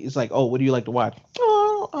like it's like oh what do you like to watch,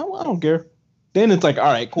 oh I don't care, then it's like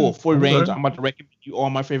all right cool full range, Okay. I'm about to recommend you all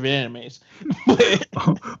my favorite animes. But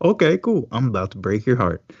Oh, okay, cool. I'm about to break your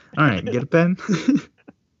heart. All right, get a pen.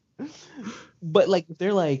 but like if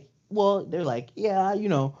they're like well they're like yeah you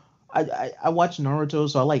know I watch Naruto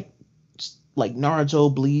so I like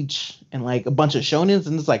Naruto, Bleach, and like a bunch of shonens,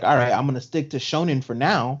 and it's like all right I'm gonna stick to shonen for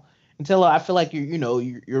now until I feel like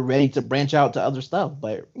you're ready to branch out to other stuff.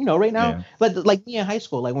 But you know right now Yeah. like me in high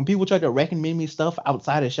school, like when people tried to recommend me stuff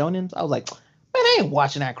outside of shonens, I was like man I ain't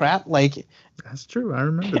watching that crap, like That's true. I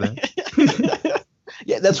remember that.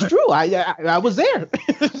 yeah that's true I was there.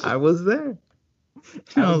 I was there.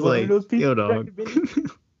 I I was was one of like, those people yo, who dog.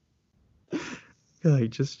 recommended You're like,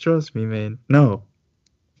 just trust me, man. No.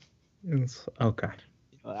 It's okay.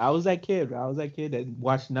 I was that kid. I was that kid that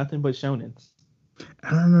watched nothing but shonens.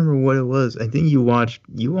 I don't remember what it was. I think you watched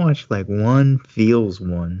like one feels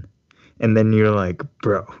one, and then you're like,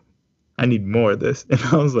 bro, I need more of this. And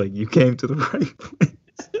I was like, you came to the right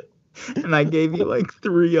place. And I gave you like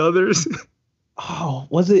 3 others. Oh,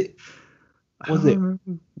 was it? I Was don't it? remember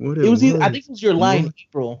what It it was. I was. think it was Your Lie in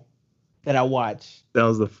April that I watched. That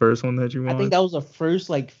was the first one that you I think watched? that was the first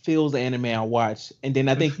like feels anime I watched, and then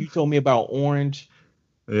I think you told me about Orange,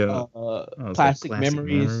 Yeah. I was like, Classic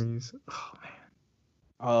Memories.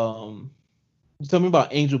 Oh, man. You told me about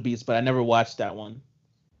Angel Beats, but I never watched that one.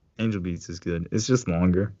 Angel Beats is good. It's just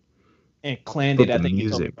longer. And Clandid, But I the think you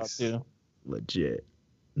told me about music's too. legit.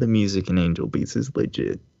 The music in Angel Beats is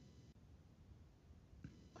legit.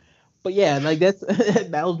 But yeah, like that's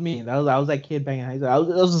that was me. I was that kid back in high school. I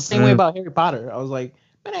was the same way about Harry Potter. I was like,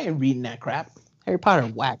 man, I ain't reading that crap. Harry Potter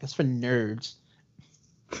whack. It's for nerds.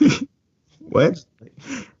 What?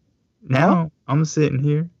 Now I'm sitting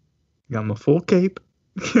here, got my full cape,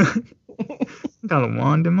 got a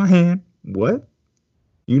wand in my hand. What?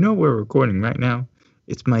 You know we're recording right now.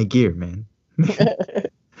 It's my gear, man.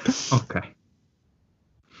 Okay.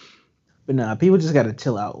 But nah, people just gotta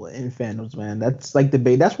chill out in fandoms, man. That's like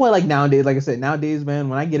debate. That's why, like nowadays, like I said, nowadays, man,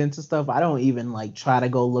 when I get into stuff, I don't even like try to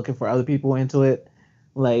go looking for other people into it,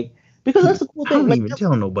 like because that's the cool I thing. don't Like even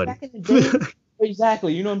tell nobody. back in the day,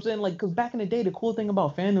 exactly. You know what I'm saying? Like, because back in the day, the cool thing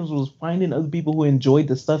about fandoms was finding other people who enjoyed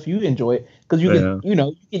the stuff you enjoyed, because you could, you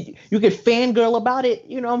know, you could fangirl about it.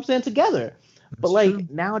 You know what I'm saying? Together. But That's like true.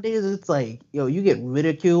 nowadays, it's like yo, you get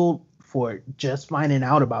ridiculed for just finding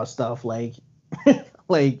out about stuff, like,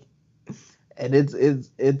 like, and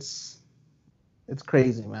it's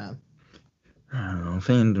crazy, man. I don't know.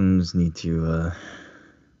 Fandoms need to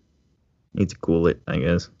cool it, I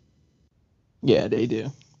guess. Yeah, they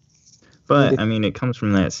do. But I mean, it comes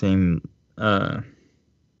from that same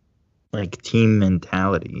like team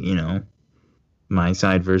mentality, you know, my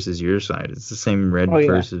side versus your side. It's the same red Oh yeah.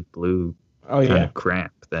 versus blue Oh kind yeah. of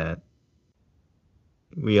crap that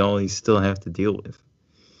we always still have to deal with.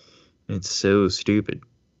 It's so stupid.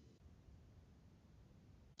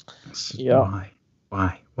 Yeah.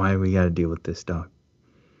 Why we got to deal with this, dog?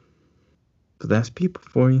 But that's people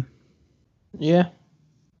for you. Yeah.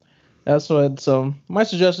 That's what. So my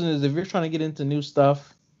suggestion is, if you're trying to get into new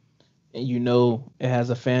stuff and you know it has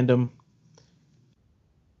a fandom,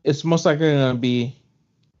 it's most likely gonna be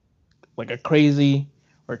like a crazy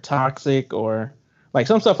or toxic or like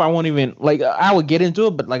some stuff I won't even like. I would get into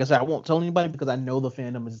it, but like I said, I won't tell anybody because I know the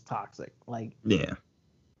fandom is toxic. Like, Yeah.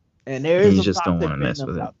 and there And is you some just don't want toxic to mess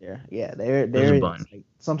with fandoms it. out there. Yeah, there There's a is. bunch. Like,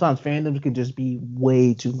 sometimes fandoms can just be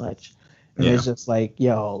way too much, and Yeah. it's just like,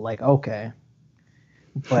 yo, like okay,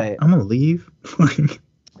 but I'm gonna leave.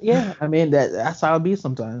 yeah, I mean that's how it be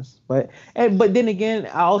sometimes. But then again,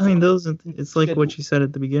 I I also mean, think those. It's like what you said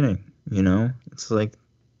at the beginning. You know, it's like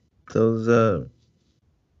those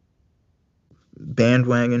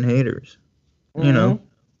bandwagon haters. You know, Mhm.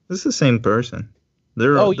 it's the same person.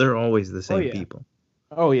 Oh They're always the oh same yeah, people.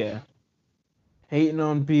 oh yeah, hating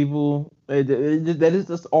on people. That is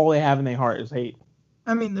just all they have in their heart is hate.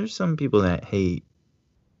 I mean, there's some people that hate.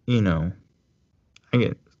 You know, I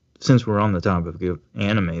get since we're on the topic of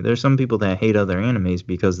anime, there's some people that hate other animes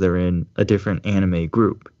because they're in a different anime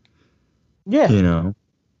group. Yeah, You know,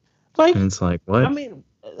 like and it's like I what? mean,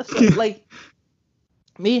 like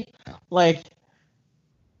me, like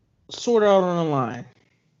Sword Art Online.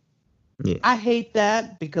 Yeah. I hate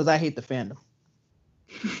that because I hate the fandom.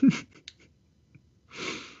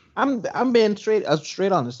 I'm being straight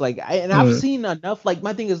honest. Like I've seen enough. Like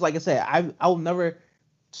my thing is, like I said, I'll never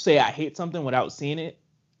say I hate something without seeing it.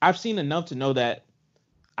 I've seen enough to know that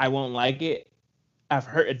I won't like it.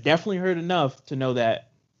 Definitely heard enough to know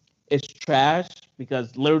that it's trash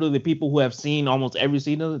because literally the people who have seen almost every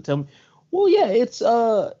season tell me, well, yeah, it's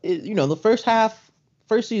the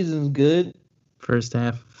first season is good. First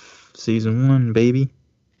half, season 1, baby.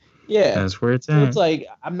 Yeah. That's where it's So it's at. like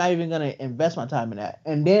I'm not even gonna invest my time in that.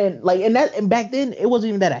 And then like and back then it wasn't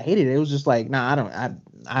even that I hated it. It was just like, nah,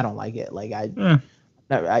 I don't like it. Like Yeah.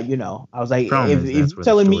 I was like, Problem is, if that's you're where the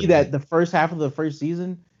telling me story that ends. the first half of the first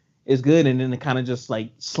season is good and then it kind of just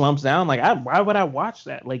like slumps down, like why would I watch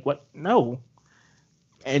that? Like what? No.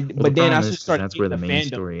 And Well, the but then I problem is just because started that's where getting the the main fandom.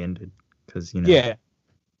 story ended. Because, you know, Yeah,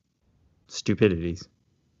 stupidities.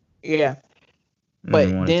 yeah. And they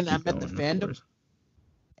But wanted to then I keep met the going, of fandom, course.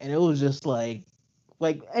 and it was just like,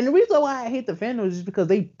 and the reason why I hate the fandom is just because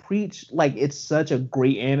they preach like it's such a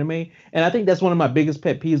great anime, and I think that's one of my biggest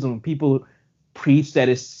pet peeves when people preach that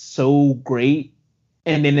it's so great,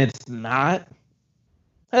 and then it's not.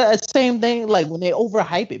 Same thing, like when they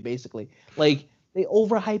overhype it, basically. Like they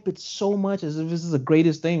overhype it so much as if this is the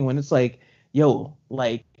greatest thing. When it's like, yo,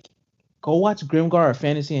 like go watch Grimgar or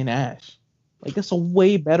Fantasy and Ash. Like that's a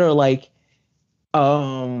way better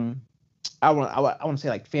um I want to say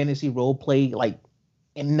like fantasy role play like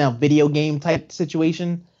in a video game type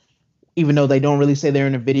situation. Even though they don't really say they're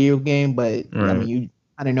in a video game, but I Right. mean you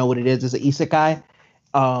kind of know what it is. It's an isekai.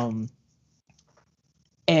 Um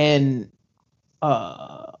and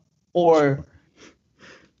or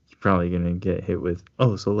You're probably going to get hit with,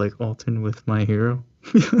 oh, so like Alton with My Hero?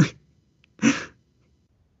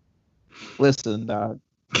 listen, dog.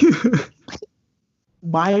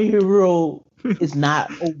 My Hero is not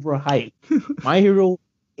overhyped. My Hero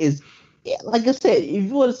is, yeah, like I said, if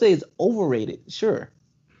you want to say it's overrated, sure.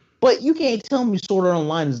 But you can't tell me Sword Art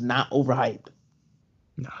Online is not overhyped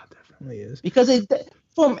No, it definitely is. because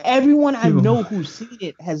from everyone I People, know who's seen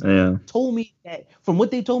it has yeah. told me that from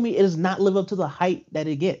what they told me, it does not live up to the hype that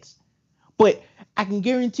it gets. But I can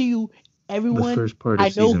guarantee you, The everyone first part I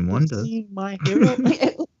of know season 1 who's does. seen My Hero,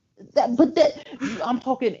 that I'm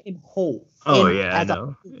talking in whole, Oh, yeah, I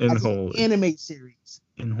know. In as an whole, anime series,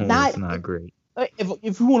 it's not not great.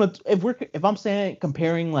 if you want to if I'm saying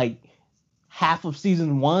comparing like half of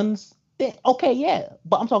season ones, then okay, yeah.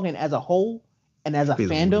 But I'm talking as a whole and as a That'd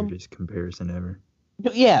be the fandom, weirdest comparison ever.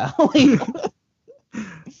 yeah. Like,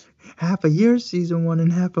 Half of your season 1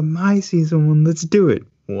 and half of my season 1. Let's do it.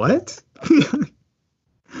 What?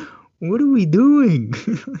 What are we doing?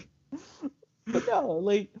 but no,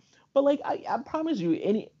 but like I promise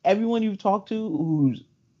you, everyone you've talked to who's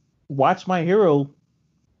watched My Hero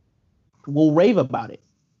will rave about it.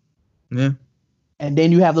 Yeah. And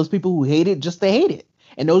then you have those people who hate it just to hate it.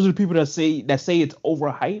 And those are the people that say it's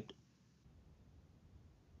overhyped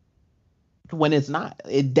when it's not.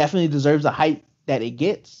 It definitely deserves the hype that it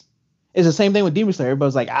gets. It's the same thing with Demon Slayer.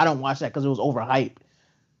 Everybody's like, I don't watch that because it was overhyped.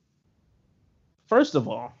 First of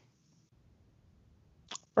all,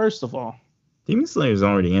 First of all, Demon Slayer is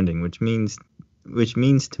already ending, which means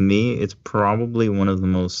to me it's probably one of the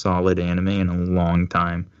most solid anime in a long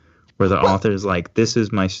time, where the author is like, "This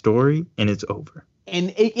is my story, and it's over."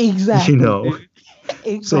 And exactly,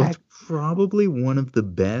 exactly. So it's probably one of the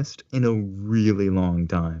best in a really long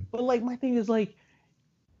time. But like, my thing is like,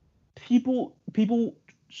 people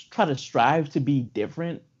try to strive to be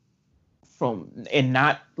different from, and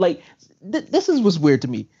not like this is what's weird to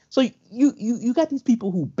me. So you got these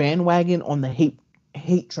people who bandwagon on the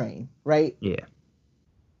hate train, right? Yeah.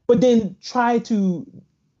 But then try to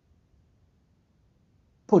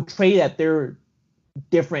portray that they're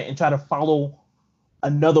different and try to follow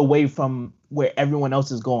another way from where everyone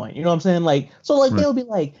else is going. You know what I'm saying? Like, so like, they'll be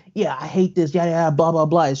like, yeah, I hate this, yada yada, blah blah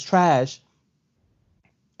blah, it's trash.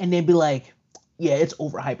 And they'd be like, yeah, it's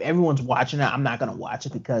overhyped. Everyone's watching it. I'm not gonna watch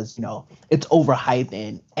it because, you know, it's overhyped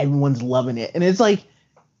and everyone's loving it. And it's like,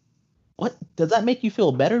 what? Does that make you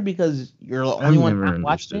feel better because you're the only one not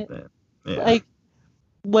watching it? That. Yeah.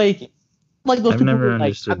 Like those people who are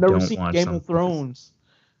like, I've never seen Game of Thrones.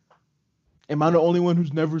 Am I the only one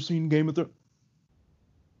who's never seen Game of Thrones?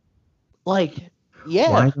 Like,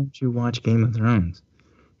 yeah. Why don't you watch Game of Thrones?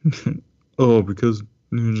 Oh, because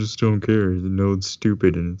you just don't care. You know it's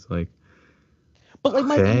stupid, and it's like. But like,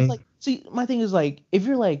 my thing is like, if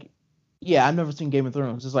you're like, yeah, I've never seen Game of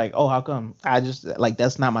Thrones, it's like, oh, how come? I just like,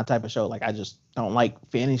 that's not my type of show. Like, I just don't like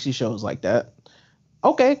fantasy shows like that.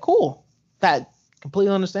 Okay, cool. That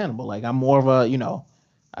completely understandable. Like, I'm more of a, you know,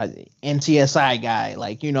 NCSI guy.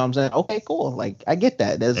 Like, you know what I'm saying? Okay, cool. Like, I get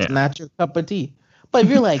that. That's not your cup of tea. But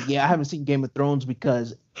if you're like, yeah, I haven't seen Game of Thrones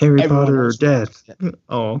because Harry Potter or death.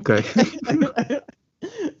 Oh, okay.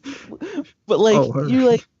 But like,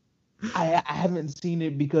 you're like, I haven't seen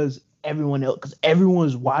it because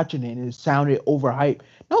everyone's watching it and it sounded overhyped.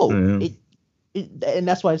 No, and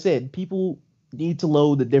that's why I said people need to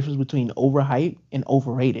know the difference between overhyped and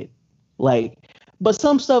overrated. Like, but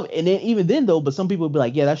some stuff, and then even then though, but some people will be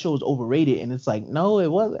like, yeah, that show is overrated, and it's like, no, it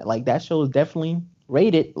wasn't. Like, that show is definitely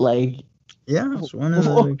rated. Like, yeah, it's one of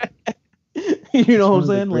the you know what I'm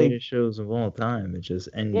saying? The greatest shows of all time. It just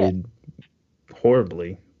ended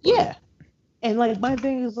horribly. Yeah, and like my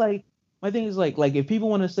thing is like if people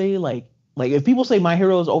want to say like if people say My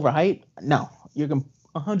Hero is overhyped, no, you're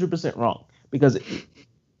 100% wrong, because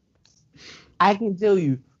I can tell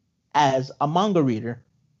you as a manga reader,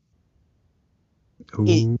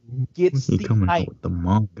 it gets the hype. With the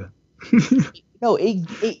manga. No, it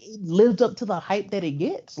lives up to the hype that it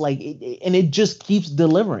gets, like, and it just keeps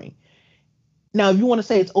delivering. Now, if you want to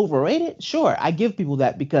say it's overrated, sure, I give people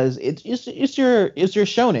that because it's your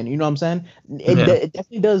shonen. You know what I'm saying? It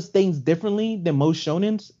definitely does things differently than most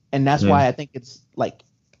shonens, and that's why I think it's like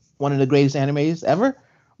one of the greatest animes ever.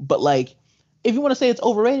 But like, if you want to say it's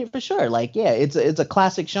overrated, for sure, like, yeah, it's a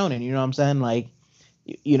classic shonen. You know what I'm saying? Like,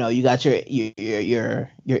 you know, you got your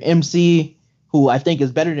MC, who I think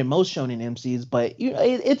is better than most shonen MCs, but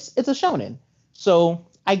it's a shonen. So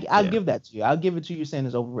I'll give that to you. I'll give it to you saying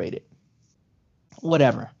it's overrated.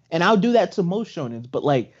 Whatever. And I'll do that to most shonens, but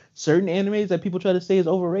like certain animes that people try to say is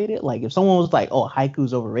overrated, like if someone was like, oh,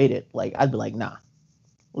 Haiku's overrated, like I'd be like, nah.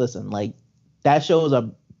 Listen, like that show is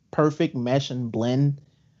a perfect mesh and blend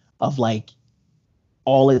of like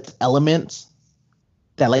all its elements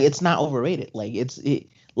that like it's not overrated. Like it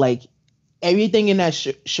like everything in that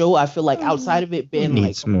show, I feel like outside of it being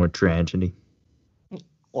needs more tragedy.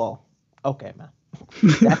 Well, okay, man.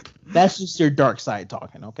 That's just your dark side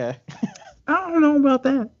talking, okay? I don't know about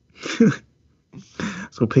that.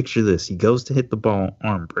 So picture this. He goes to hit the ball,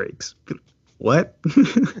 arm breaks. What?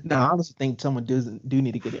 No, I honestly think someone do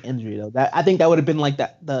need to get an injury, though. I think that would have been like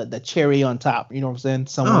the cherry on top. You know what I'm saying?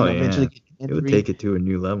 Someone eventually get an injury. It would take it to a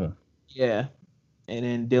new level. Yeah. And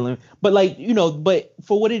then dealing, but like, you know, but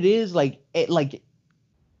for what it is, like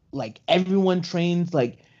everyone trains,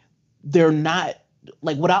 like they're not,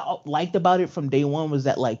 like what I liked about it from day one was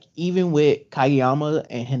that like even with Kageyama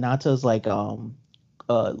and Hinata's like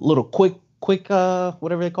little quick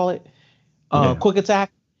whatever they call it, quick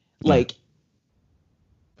attack, like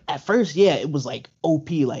at first, it was like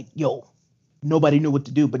OP, like yo, nobody knew what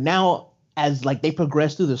to do, but now as like they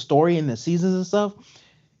progress through the story and the seasons and stuff,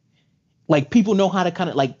 like people know how to kind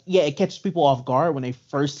of like, it catches people off guard when they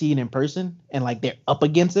first see it in person and like they're up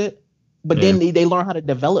against it. But then they learn how to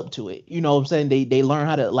develop to it. You know what I'm saying? They learn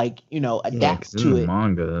how to like, you know, adapt to it. In the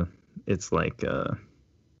manga, it's like a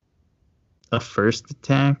first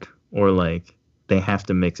attack, or like they have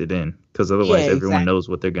to mix it in because otherwise everyone knows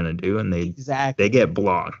what they're gonna do and they get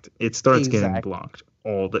blocked. It starts getting blocked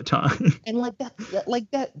all the time. And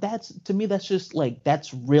that's to me, that's just like,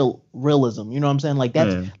 that's realism. You know what I'm saying? Like,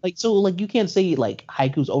 that's Yeah. like, so like, you can't say like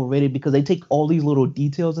haiku's overrated because they take all these little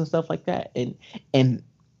details and stuff like that and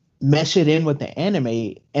mesh it in with the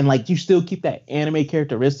anime, and like, you still keep that anime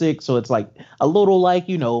characteristic, so it's like a little like,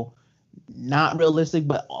 not realistic,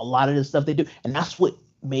 but a lot of the stuff they do, and that's what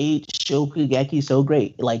made Shokugeki so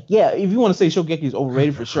great. Like, yeah, if you want to say Shokugeki is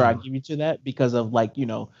overrated, for sure, I give you to that because of like,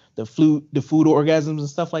 the food orgasms and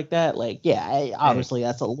stuff like that. Like, yeah, obviously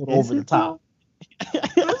that's a little over the top.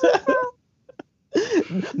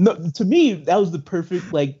 No, to me, that was the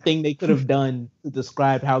perfect like thing they could have done to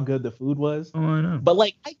describe how good the food was. Oh, I know. But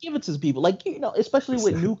like, I give it to people, like, especially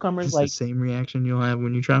with newcomers, It's like the same reaction you'll have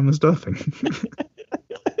when you try my stuffing.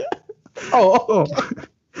 oh.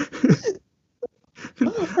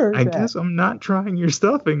 I guess I'm not trying your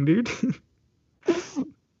stuffing, dude.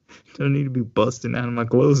 Don't need to be busting out of my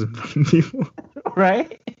clothes in front of people.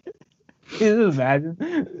 Right? Can you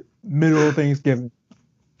imagine? Middle of Thanksgiving.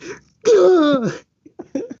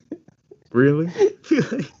 Really?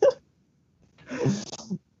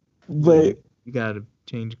 But you gotta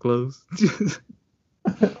change clothes.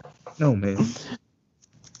 No, man.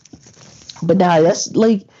 But nah, that's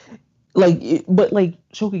but like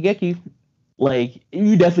Shokugeki, like,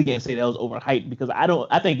 you definitely can't say that was overhyped, because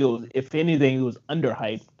I think it was, if anything, it was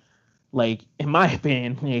underhyped. Like, in my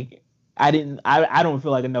opinion, like, I don't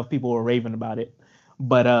feel like enough people were raving about it.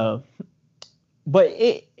 But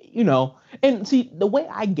it, and see, the way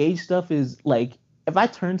I gauge stuff is like, if I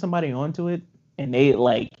turn somebody onto it and they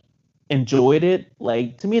like enjoyed it,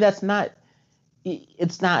 like, to me, it's not,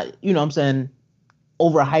 what I'm saying,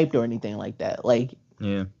 overhyped or anything like that. Like,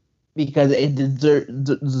 yeah, because it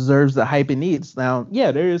deserves the hype it needs. Now,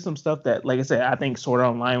 yeah, there is some stuff that, like I said, I think Sword Art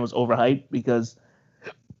Online was overhyped, because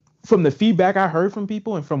from the feedback I heard from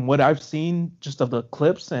people and from what I've seen just of the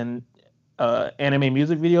clips and anime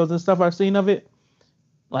music videos and stuff I've seen of it,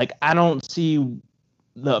 like, I don't see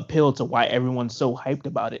the appeal to why everyone's so hyped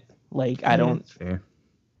about it. Like, I don't. That's fair.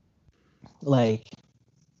 Like,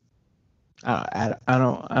 I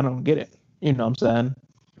don't get it. You know what I'm saying?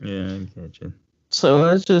 Yeah, I get you. So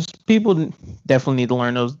it's just, people definitely need to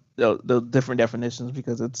learn those different definitions,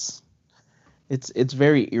 because it's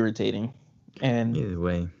very irritating. And either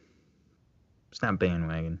way, it's not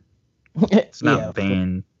bandwagon. It's not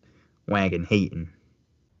bandwagon hating.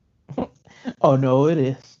 Oh no, it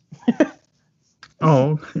is.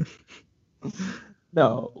 Oh.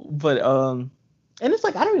 No, but and it's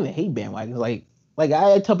like, I don't even hate bandwagons. Like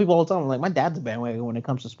I tell people all the time, like, my dad's a bandwagon when it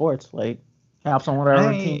comes to sports. Like, helps on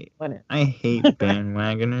whatever team winning. I hate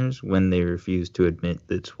bandwagoners when they refuse to admit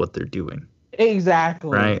that's what they're doing.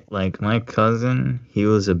 Exactly. Right? Like, my cousin, he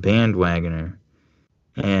was a bandwagoner,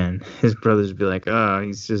 and his brothers be like, oh,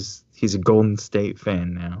 he's a Golden State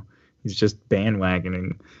fan now. He's just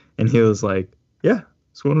bandwagoning. And he was like, yeah,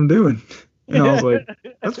 that's what I'm doing. And I was like,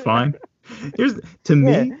 that's fine. To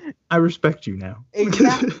me, I respect you now.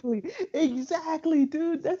 Exactly,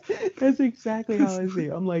 dude. That's exactly how I see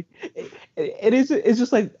it. I'm like, it's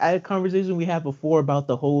just like a conversation we had before about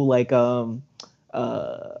the whole like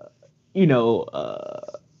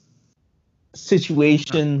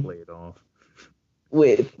situation play it off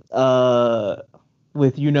with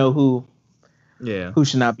who. Yeah. Who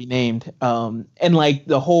should not be named. And like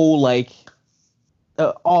the whole like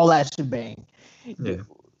all that shebang. Yeah.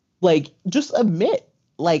 Like, just admit,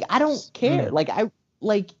 like, I don't care. Yeah.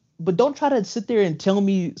 But don't try to sit there and tell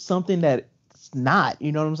me something that's not.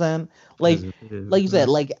 You know what I'm saying? Like you said,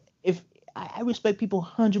 like, if I respect people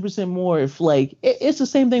 100% more if like it's the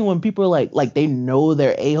same thing when people are like they know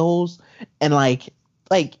they're a-holes and like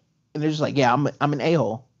and they're just like, yeah, I'm an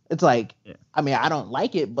a-hole. It's like, yeah. I mean, I don't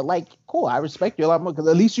like it, but like, cool, I respect you a lot more because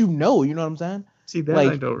at least you know what I'm saying? See, that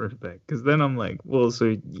I don't respect, because then I'm like, well,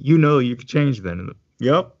 so you could change then.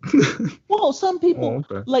 Yep. Well, some people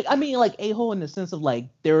like, I mean, like, a-hole in the sense of like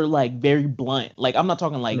they're like very blunt. Like, I'm not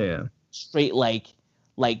talking like straight like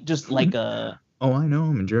just like a. Oh, I know,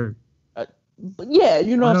 I'm a jerk. But yeah,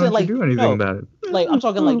 you know what I'm saying? Like, do anything about it. Like, I'm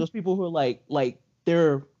talking like those people who are like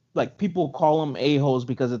they're like, people call them a-holes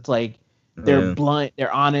because it's like they're blunt,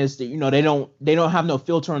 they're honest. They don't have no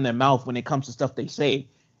filter on their mouth when it comes to stuff they say,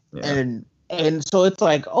 and so it's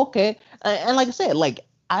like, okay, and like I said, like.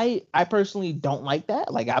 I personally don't like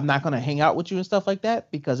that. Like, I'm not gonna hang out with you and stuff like that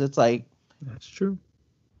because it's like, that's true.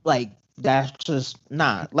 Like, that's just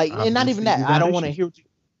not like, and not even that. I don't want to hear what you.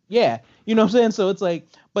 Yeah, you know what I'm saying. So it's like,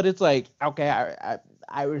 but it's like, okay,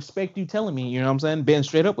 I respect you telling me. You know what I'm saying, being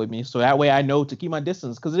straight up with me, so that way I know to keep my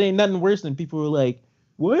distance. Because it ain't nothing worse than people who are like,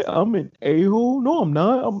 what? I'm an a-hole? No, I'm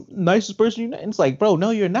not. I'm the nicest person you know. And it's like, bro,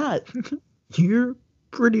 no, you're not. You're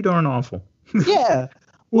pretty darn awful. Yeah,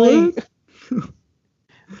 What? like,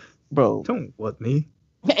 bro, Don't what me.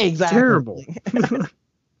 exactly. Terrible.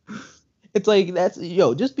 It's like that's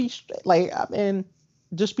just be straight. Like, I mean,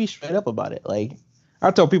 just be straight up about it. Like,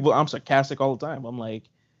 I tell people I'm sarcastic all the time. I'm like,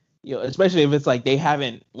 especially if it's like they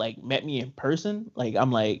haven't like met me in person. Like,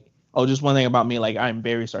 I'm like, oh, just one thing about me, like I'm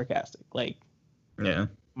very sarcastic. Like, Yeah.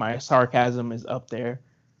 my sarcasm is up there,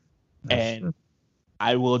 That's and true.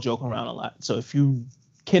 I will joke around a lot. So if you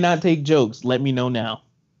cannot take jokes, let me know now,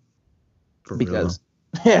 For because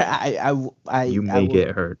real. I You may will.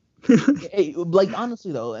 get hurt. Like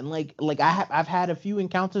honestly though, and like I've had a few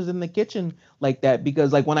encounters in the kitchen like that,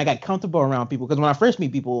 because like when I got comfortable around people, because when I first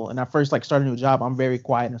meet people and I first like start a new job, I'm very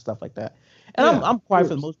quiet and stuff like that, and Yeah, I'm of quiet for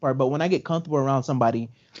the course. most part. But when I get comfortable around somebody,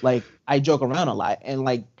 like I joke around a lot, and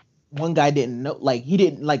like one guy didn't know, like he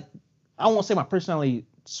didn't like, I won't say my personality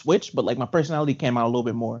switched, but like my personality came out a little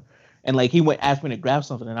bit more, and like he went asked me to grab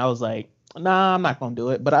something, and I was like, nah, I'm not gonna do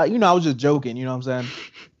it, but I was just joking, you know what I'm saying,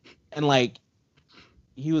 and like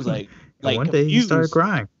he was And like one day he started confused.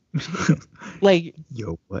 crying. Like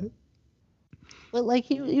Yo, what?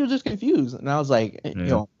 he was just confused, and I was like, Yeah.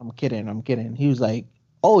 yo, I'm kidding. He was like,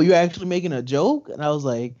 oh, you actually making a joke? And I was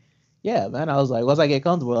like, yeah, man. I was like, once I get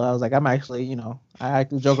comfortable, I was like, I'm actually, I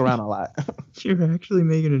actually joke around a lot. You're actually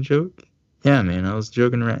making a joke? Yeah, man, I was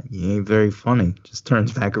joking around. You ain't very funny. Just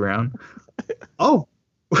turns back around. Oh.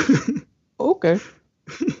 Okay.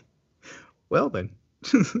 Well then.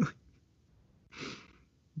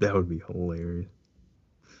 That would be hilarious.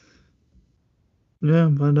 Yeah,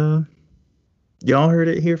 but y'all heard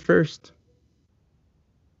it here first.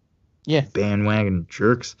 Yeah. Bandwagon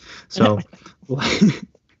jerks. So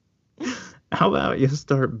how about you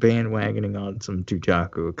start bandwagoning on some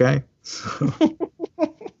Tujaku, okay?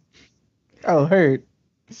 Oh, heard.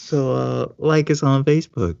 So like us on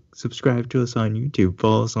Facebook, subscribe to us on YouTube,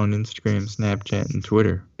 follow us on Instagram, Snapchat, and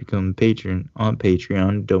Twitter. Become a patron on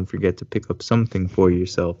Patreon. Don't forget to pick up something for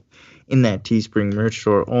yourself in that Teespring merch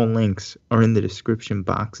store. All links are in the description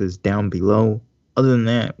boxes down below. Other than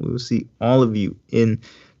that, we will see all of you in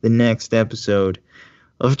the next episode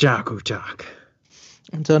of Jaku Talk.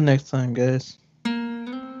 Until next time, guys.